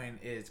doing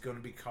is going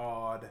to be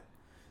called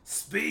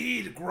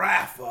Speed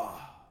Grapher.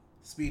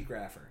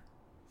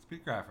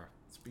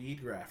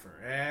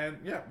 And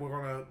yeah, we're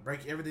gonna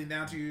break everything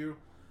down to you.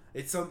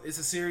 It's a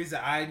series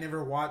that I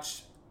never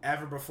watched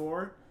ever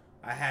before.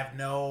 I have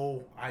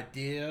no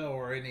idea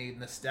or any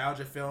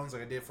nostalgia films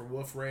like I did for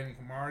Wolf Rain and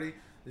Cromartie.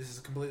 This is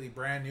completely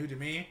brand new to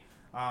me.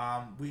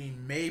 We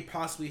may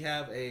possibly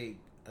have a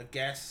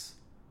guest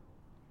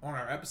on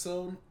our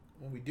episode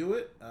when we do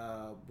it.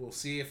 We'll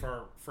see if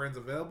our friend's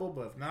available,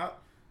 but if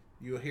not,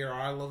 you'll hear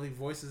our lovely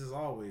voices as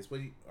always.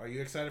 Are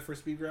you excited for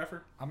Speed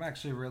Grapher? I'm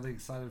actually really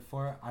excited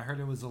for it. I heard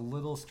it was a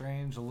little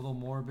strange, a little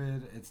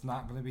morbid. It's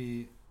not going to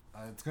be...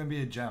 it's going to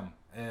be a gem.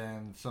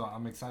 And so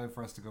I'm excited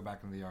for us to go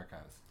back into the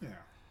archives. Yeah.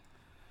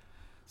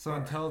 So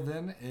until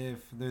then, if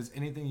there's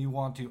anything you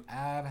want to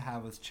add,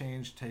 have us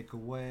change, take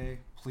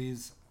away,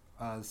 please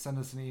send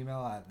us an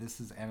email at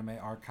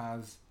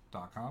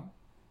thisisanime.archives.com.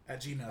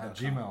 At gmail.com. At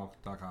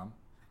gmail.com.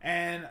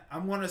 And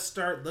I'm going to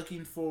start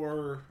looking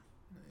for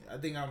I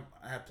think I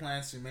have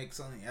plans to make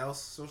something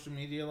else social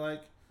media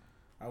like.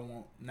 I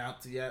won't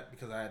announce it yet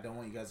because I don't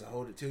want you guys to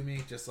hold it to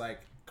me. Just like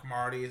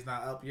Camardi is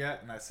not up yet,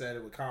 and I said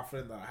it with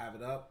confidence that I have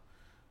it up,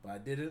 but I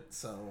didn't.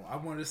 So I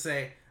want to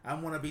say I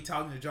want to be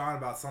talking to John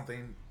about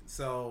something.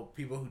 So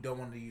people who don't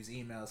want to use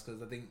emails,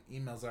 because I think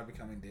emails are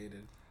becoming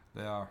dated.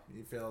 They are.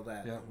 You feel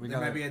that? Yeah, there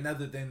might be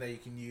another thing that you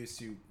can use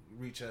to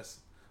reach us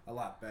a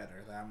lot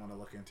better that I'm going to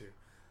look into.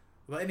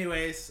 But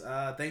anyways,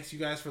 thanks you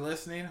guys for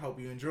listening.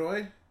 Hope you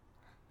enjoyed.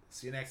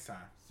 See you next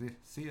time.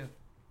 See ya.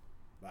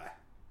 Bye.